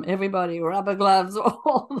intercom. Everybody rubber gloves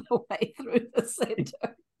all the way through the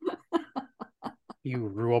center. You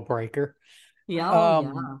rule breaker. Yeah.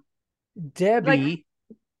 Debbie.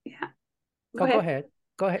 Yeah. Go ahead.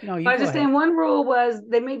 Go ahead. No, you I was go just ahead. saying, one rule was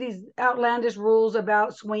they made these outlandish rules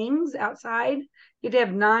about swings outside. You had to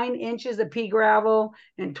have 9 inches of pea gravel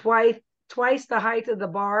and twice the height of the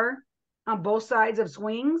bar on both sides of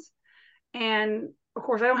swings. And of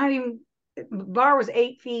course, I don't have even, the bar was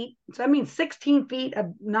 8 feet. So that means 16 feet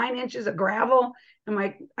of 9 inches of gravel. I'm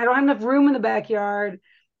like, I don't have enough room in the backyard.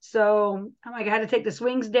 So I'm like, I had to take the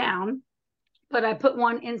swings down, but I put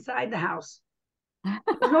one inside the house.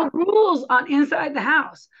 There's no rules on inside the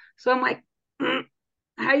house. So I'm like, how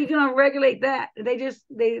are you going to regulate that?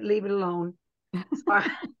 They leave it alone. So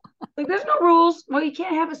like, there's no rules. Well, you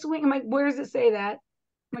can't have a swing. I'm like, where does it say that?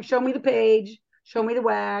 I'm like, show me the page, show me the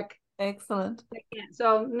whack. Excellent.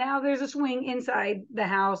 So now there's a swing inside the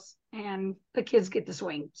house, and the kids get the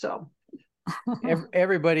swing. So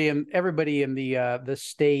everybody in the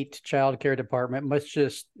state child care department must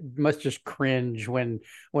just cringe when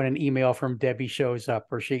an email from Debbie shows up,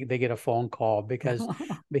 or they get a phone call because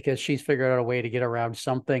she's figured out a way to get around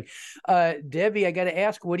something. Debbie, I got to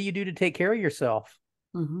ask, what do you do to take care of yourself?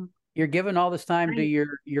 Mm-hmm. You're giving all this time to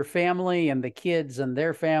your family and the kids and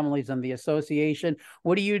their families and the association.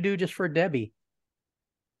 What do you do just for Debbie?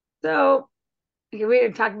 So we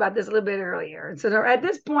had talked about this a little bit earlier. So at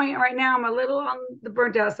this point right now, I'm a little on the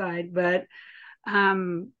burnt out side, but I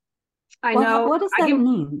know. What does that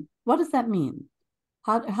mean? What does that mean?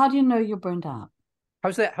 How do you know you're burnt out?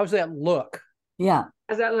 How's that look? Yeah.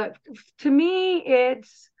 How's that look? To me,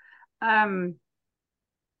 it's I'm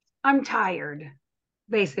tired,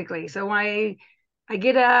 basically. So when I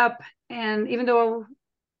get up, and even though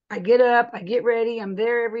I get up, I get ready, I'm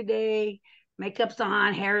there every day, makeup's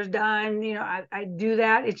on, hair's done, I do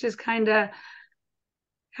that. It's just kind of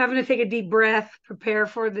having to take a deep breath, prepare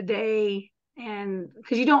for the day, and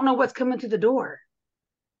because you don't know what's coming to the door.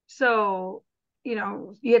 So, you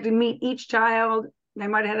have to meet each child. They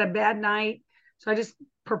might have had a bad night. So I just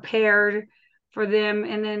prepared for them.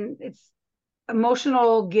 And then it's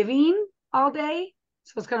emotional giving all day.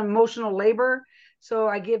 So it's kind of emotional labor. So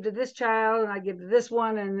I give to this child, and I give to this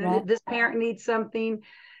one, and this parent needs something.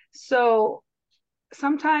 So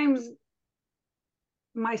sometimes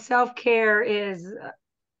my self-care is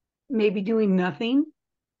maybe doing nothing.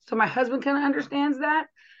 So my husband kind of understands that,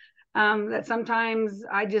 that sometimes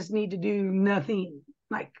I just need to do nothing.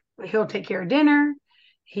 Like, he'll take care of dinner.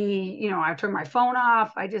 I turn my phone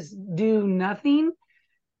off. I just do nothing.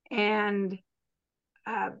 And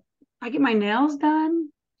I get my nails done.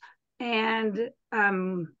 And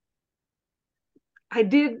I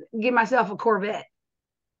did give myself a Corvette.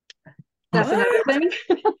 That's another thing.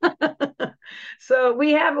 So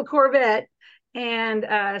we have a Corvette,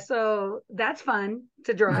 and so that's fun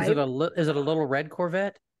to drive. Is it a little red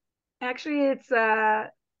Corvette? Actually, it's a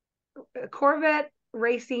Corvette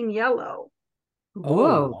Racing Yellow. Oh,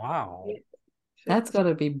 Whoa, wow. that's got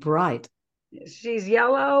to be bright. She's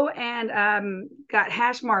yellow and got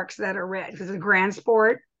hash marks that are red because it's a Grand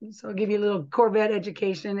Sport. So I'll give you a little Corvette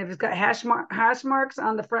education. If it's got hash marks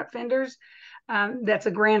on the front fenders, that's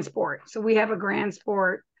a Grand Sport. So we have a Grand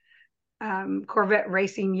Sport Corvette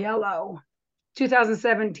Racing Yellow,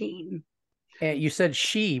 2017. And you said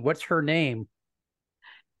she. What's her name?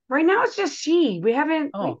 Right now it's just she. We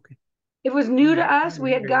haven't. Oh, okay. It was new to us.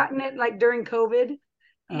 We had gotten it like during COVID,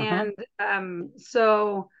 Uh-huh. and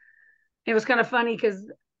so it was kind of funny because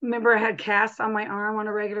remember I had casts on my arm on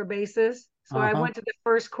a regular basis. So I Uh-huh. went to the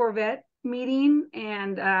first Corvette meeting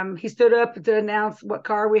and he stood up to announce what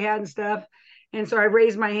car we had and stuff. And so I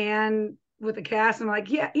raised my hand with the cast and I'm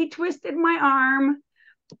like, yeah, he twisted my arm.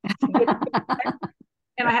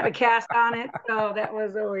 And I had a cast on it. So that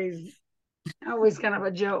was always kind of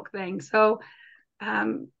a joke thing. So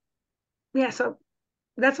yeah, so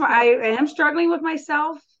that's why I am struggling with my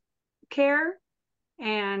self-care.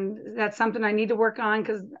 And that's something I need to work on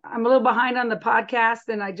because I'm a little behind on the podcast.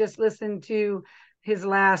 And I just listened to his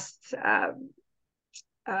last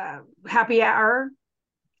happy hour,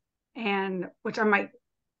 and which I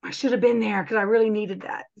should have been there because I really needed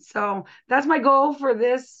that. So that's my goal for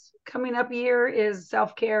this coming up year is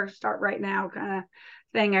self-care, start right now kind of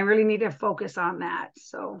thing. I really need to focus on that.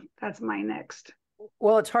 So that's my next.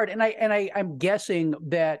 Well, it's hard. And I'm guessing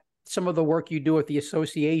that some of the work you do with the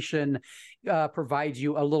association provides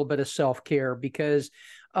you a little bit of self-care because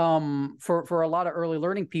for a lot of early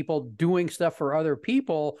learning people, doing stuff for other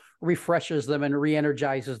people refreshes them and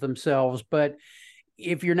re-energizes themselves. But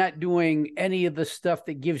if you're not doing any of the stuff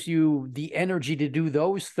that gives you the energy to do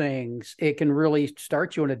those things, it can really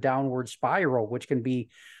start you in a downward spiral, which can be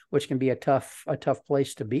a tough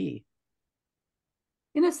place to be.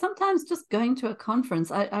 Sometimes just going to a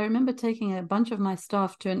conference, I remember taking a bunch of my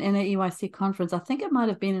staff to an NAEYC conference. I think it might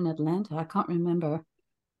have been in Atlanta. I can't remember.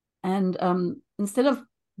 And instead of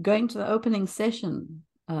going to the opening session,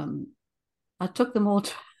 I took them all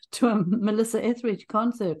to a Melissa Etheridge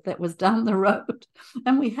concert that was down the road.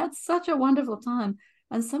 And we had such a wonderful time.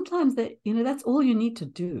 And sometimes that's all you need to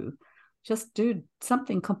do. Just do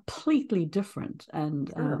something completely different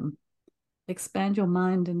and expand your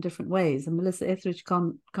mind in different ways. The Melissa Etheridge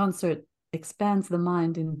concert expands the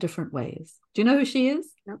mind in different ways. Do you know who she is?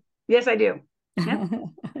 Yes, I do. Yeah,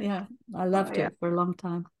 yeah, I loved her for a long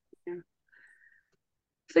time. Yeah.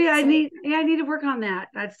 So yeah, I need to work on that.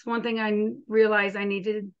 That's one thing I realized I need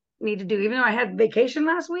to do. Even though I had vacation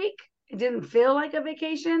last week, it didn't feel like a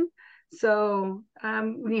vacation. So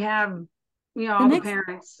when you have all the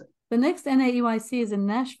parents. The next NAEYC is in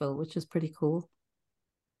Nashville, which is pretty cool.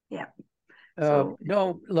 Yeah.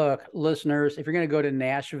 Don't look, listeners, if you're going to go to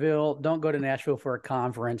Nashville, don't go to Nashville for a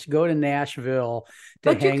conference. Go to Nashville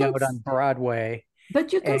to hang out on Broadway.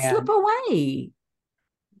 But you can slip away.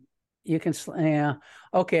 You can, yeah.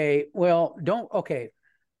 Okay. Well,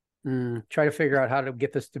 try to figure out how to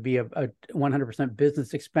get this to be a 100%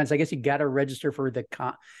 business expense. I guess you got to register for the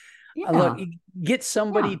look, get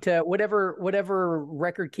somebody to whatever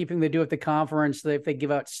record keeping they do at the conference. If they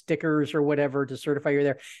give out stickers or whatever to certify you're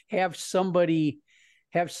there, have somebody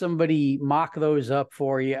mock those up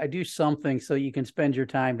for you. I do something so you can spend your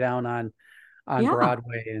time down on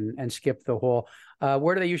Broadway and skip the whole.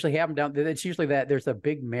 Where do they usually have them down? It's usually that there's a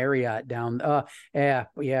big Marriott down.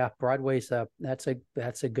 Yeah. Broadway's that's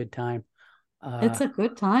a good time. It's a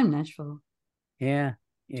good time, Nashville. Yeah.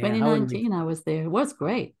 2019, I was there. It was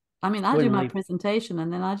great. I mean, I do my presentation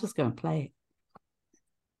and then I just go and play.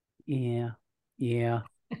 Yeah.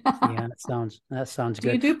 That sounds good.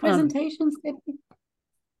 Do you do presentations, Debbie?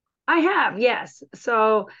 I have, yes.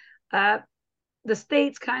 So the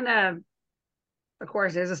states kind of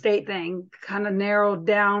course, there's a state thing, kind of narrowed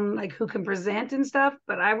down like who can present and stuff.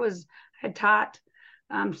 But I had taught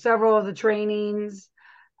several of the trainings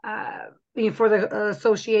for the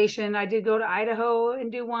association. I did go to Idaho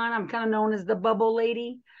and do one. I'm kind of known as the bubble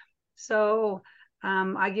lady. So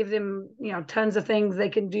I give them, tons of things they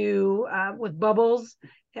can do with bubbles.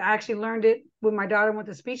 I actually learned it when my daughter went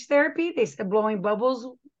to speech therapy. They said blowing bubbles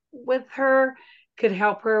with her could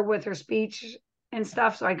help her with her speech and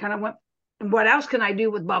stuff. So I kind of went, and what else can I do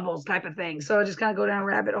with bubbles type of thing? So I just kind of go down a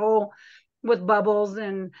rabbit hole with bubbles.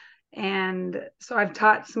 And so I've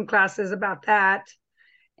taught some classes about that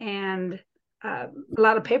and a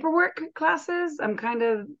lot of paperwork classes. I'm kind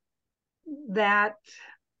of that,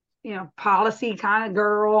 policy kind of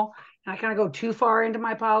girl, I kind of go too far into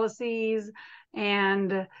my policies.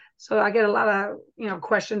 And so I get a lot of,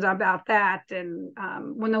 questions about that. And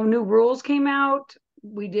when the new rules came out,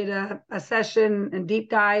 we did a session and deep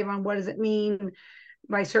dive on what does it mean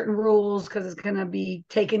by certain rules, because it's going to be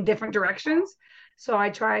taken different directions. So I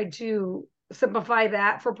tried to simplify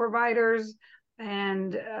that for providers.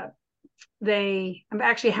 And I've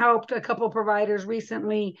actually helped a couple of providers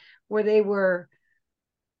recently where they were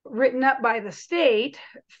written up by the state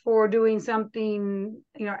for doing something,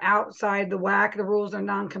 outside the whack. The rules are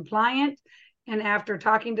non-compliant. And after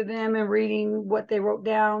talking to them and reading what they wrote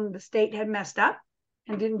down, the state had messed up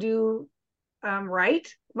and didn't do right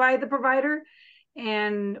by the provider,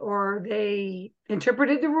 or they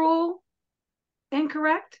interpreted the rule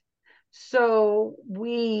incorrect. So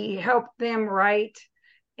we helped them write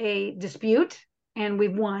a dispute, and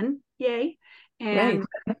we've won. Yay. And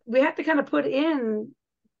we have to kind of put in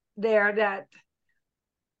there that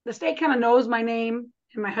the state kind of knows my name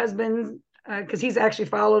and my husband's, because he's actually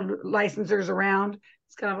followed licensors around.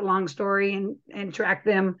 It's kind of a long story, and tracked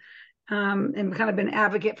them, and kind of been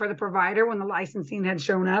advocate for the provider when the licensing had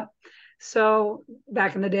shown up. So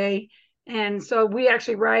back in the day. And so we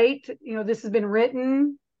actually write, this has been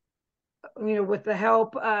written, with the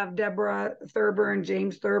help of Deborah Thurber and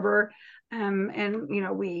James Thurber. And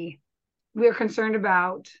we are concerned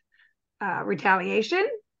about retaliation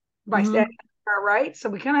by standing our rights. So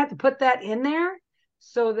we kind of have to put that in there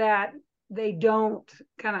so that they don't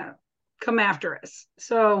kind of come after us.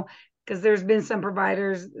 So, because there's been some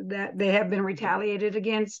providers that they have been retaliated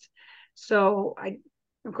against. So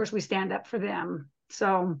of course, we stand up for them.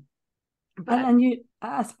 So, and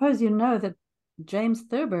I suppose that James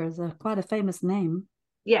Thurber is quite a famous name.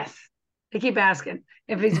 Yes, they keep asking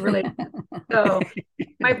if he's related. So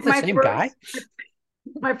my first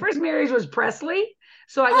marriage was Presley.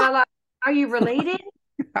 So I got a lot. Are you related?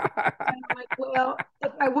 And I'm like, well,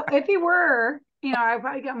 if he were, I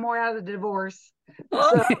probably got more out of the divorce.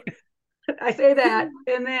 So I say that,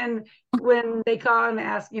 and then when they call and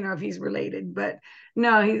ask, if he's related, but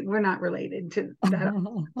no, we're not related to that.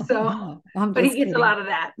 So, but he gets kidding. A lot of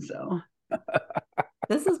that. So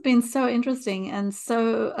this has been so interesting, and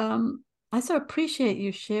so I so appreciate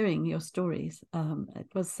you sharing your stories. It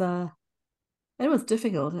was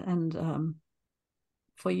difficult, and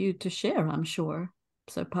for you to share, I'm sure,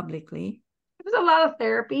 so publicly. It was a lot of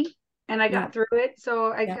therapy, and I got through it.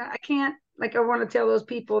 So I can't, I want to tell those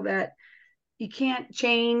people that you can't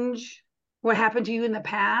change what happened to you in the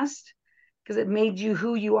past, because it made you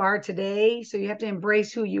who you are today. So you have to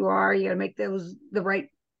embrace who you are. You got to make the right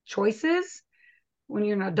choices when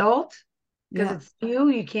you're an adult, because it's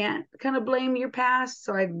you can't kind of blame your past.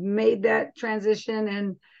 So I've made that transition,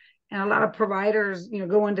 and a lot of providers,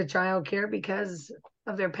 go into childcare because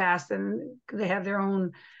of their past, and they have their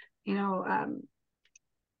own,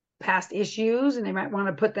 past issues, and they might want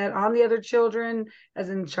to put that on the other children, as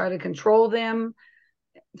in try to control them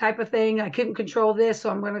type of thing. I couldn't control this,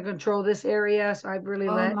 so I'm going to control this area. So I've really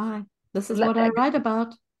this is what I write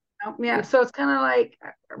about. Yeah. So it's kind of like, I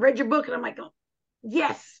read your book and I'm like, oh,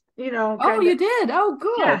 yes, Oh, you did? Oh,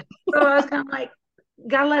 good. Yeah. So I was kind of like,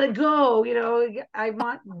 gotta let it go. I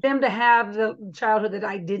want them to have the childhood that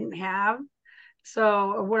I didn't have.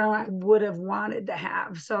 So what I would have wanted to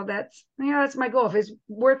have. So that's my goal. If it's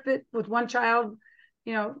worth it with one child,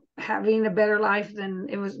 having a better life, then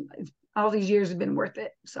all these years have been worth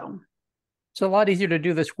it. So it's a lot easier to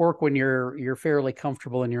do this work when you're fairly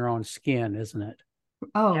comfortable in your own skin, isn't it?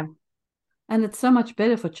 Oh, yeah. And it's so much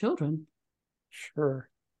better for children. Sure.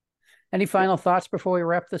 Any final thoughts before we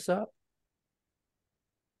wrap this up?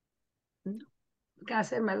 I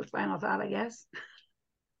said my final thought, I guess.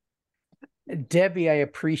 Debbie, I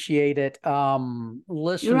appreciate it.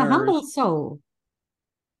 Listeners, you're a humble soul.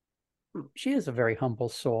 She is a very humble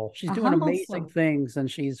soul. She's doing amazing things,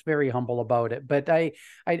 and she's very humble about it. But I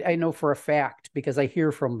know for a fact, because I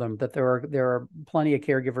hear from them, that there are plenty of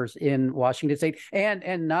caregivers in Washington State,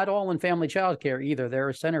 and not all in family child care either. There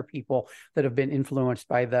are center people that have been influenced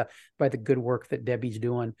by the good work that Debbie's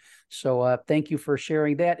doing. So thank you for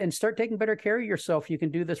sharing that, and start taking better care of yourself. You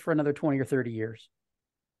can do this for another 20 or 30 years.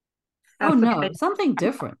 Oh no, something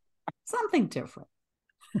different. Something different.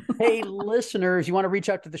 Hey, listeners, you want to reach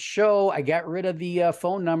out to the show? I got rid of the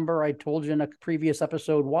phone number. I told you in a previous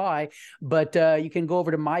episode why, but you can go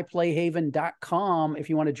over to myplayhaven.com if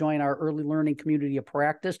you want to join our early learning community of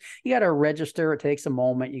practice. You got to register. It takes a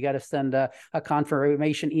moment. You got to send a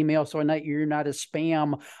confirmation email, so you're not a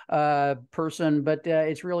spam person, but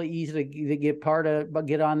it's really easy to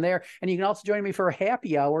get on there. And you can also join me for a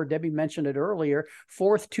happy hour. Debbie mentioned it earlier.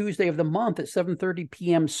 Fourth Tuesday of the month at 7:30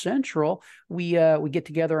 p.m. Central. We get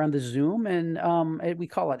together together on the Zoom, and we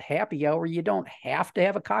call it happy hour. You don't have to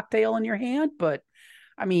have a cocktail in your hand, but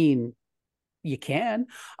I mean, you can.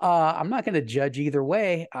 I'm not going to judge either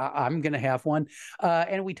way. I'm going to have one,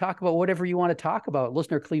 and we talk about whatever you want to talk about.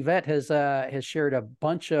 Listener Clevette has shared a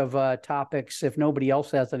bunch of topics. If nobody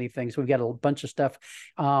else has anything, so we've got a bunch of stuff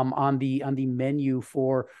on the menu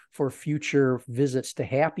for future visits to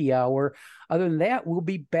Happy Hour. Other than that, we'll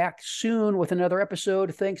be back soon with another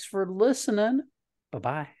episode. Thanks for listening.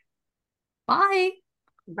 Bye-bye. Bye.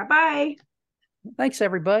 Bye-bye. Thanks,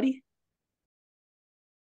 everybody.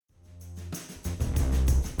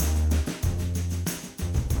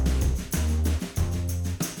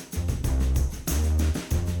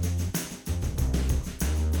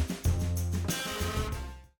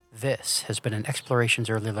 This has been an Explorations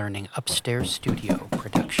Early Learning Upstairs Studio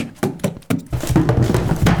production.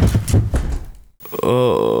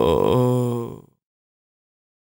 Oh.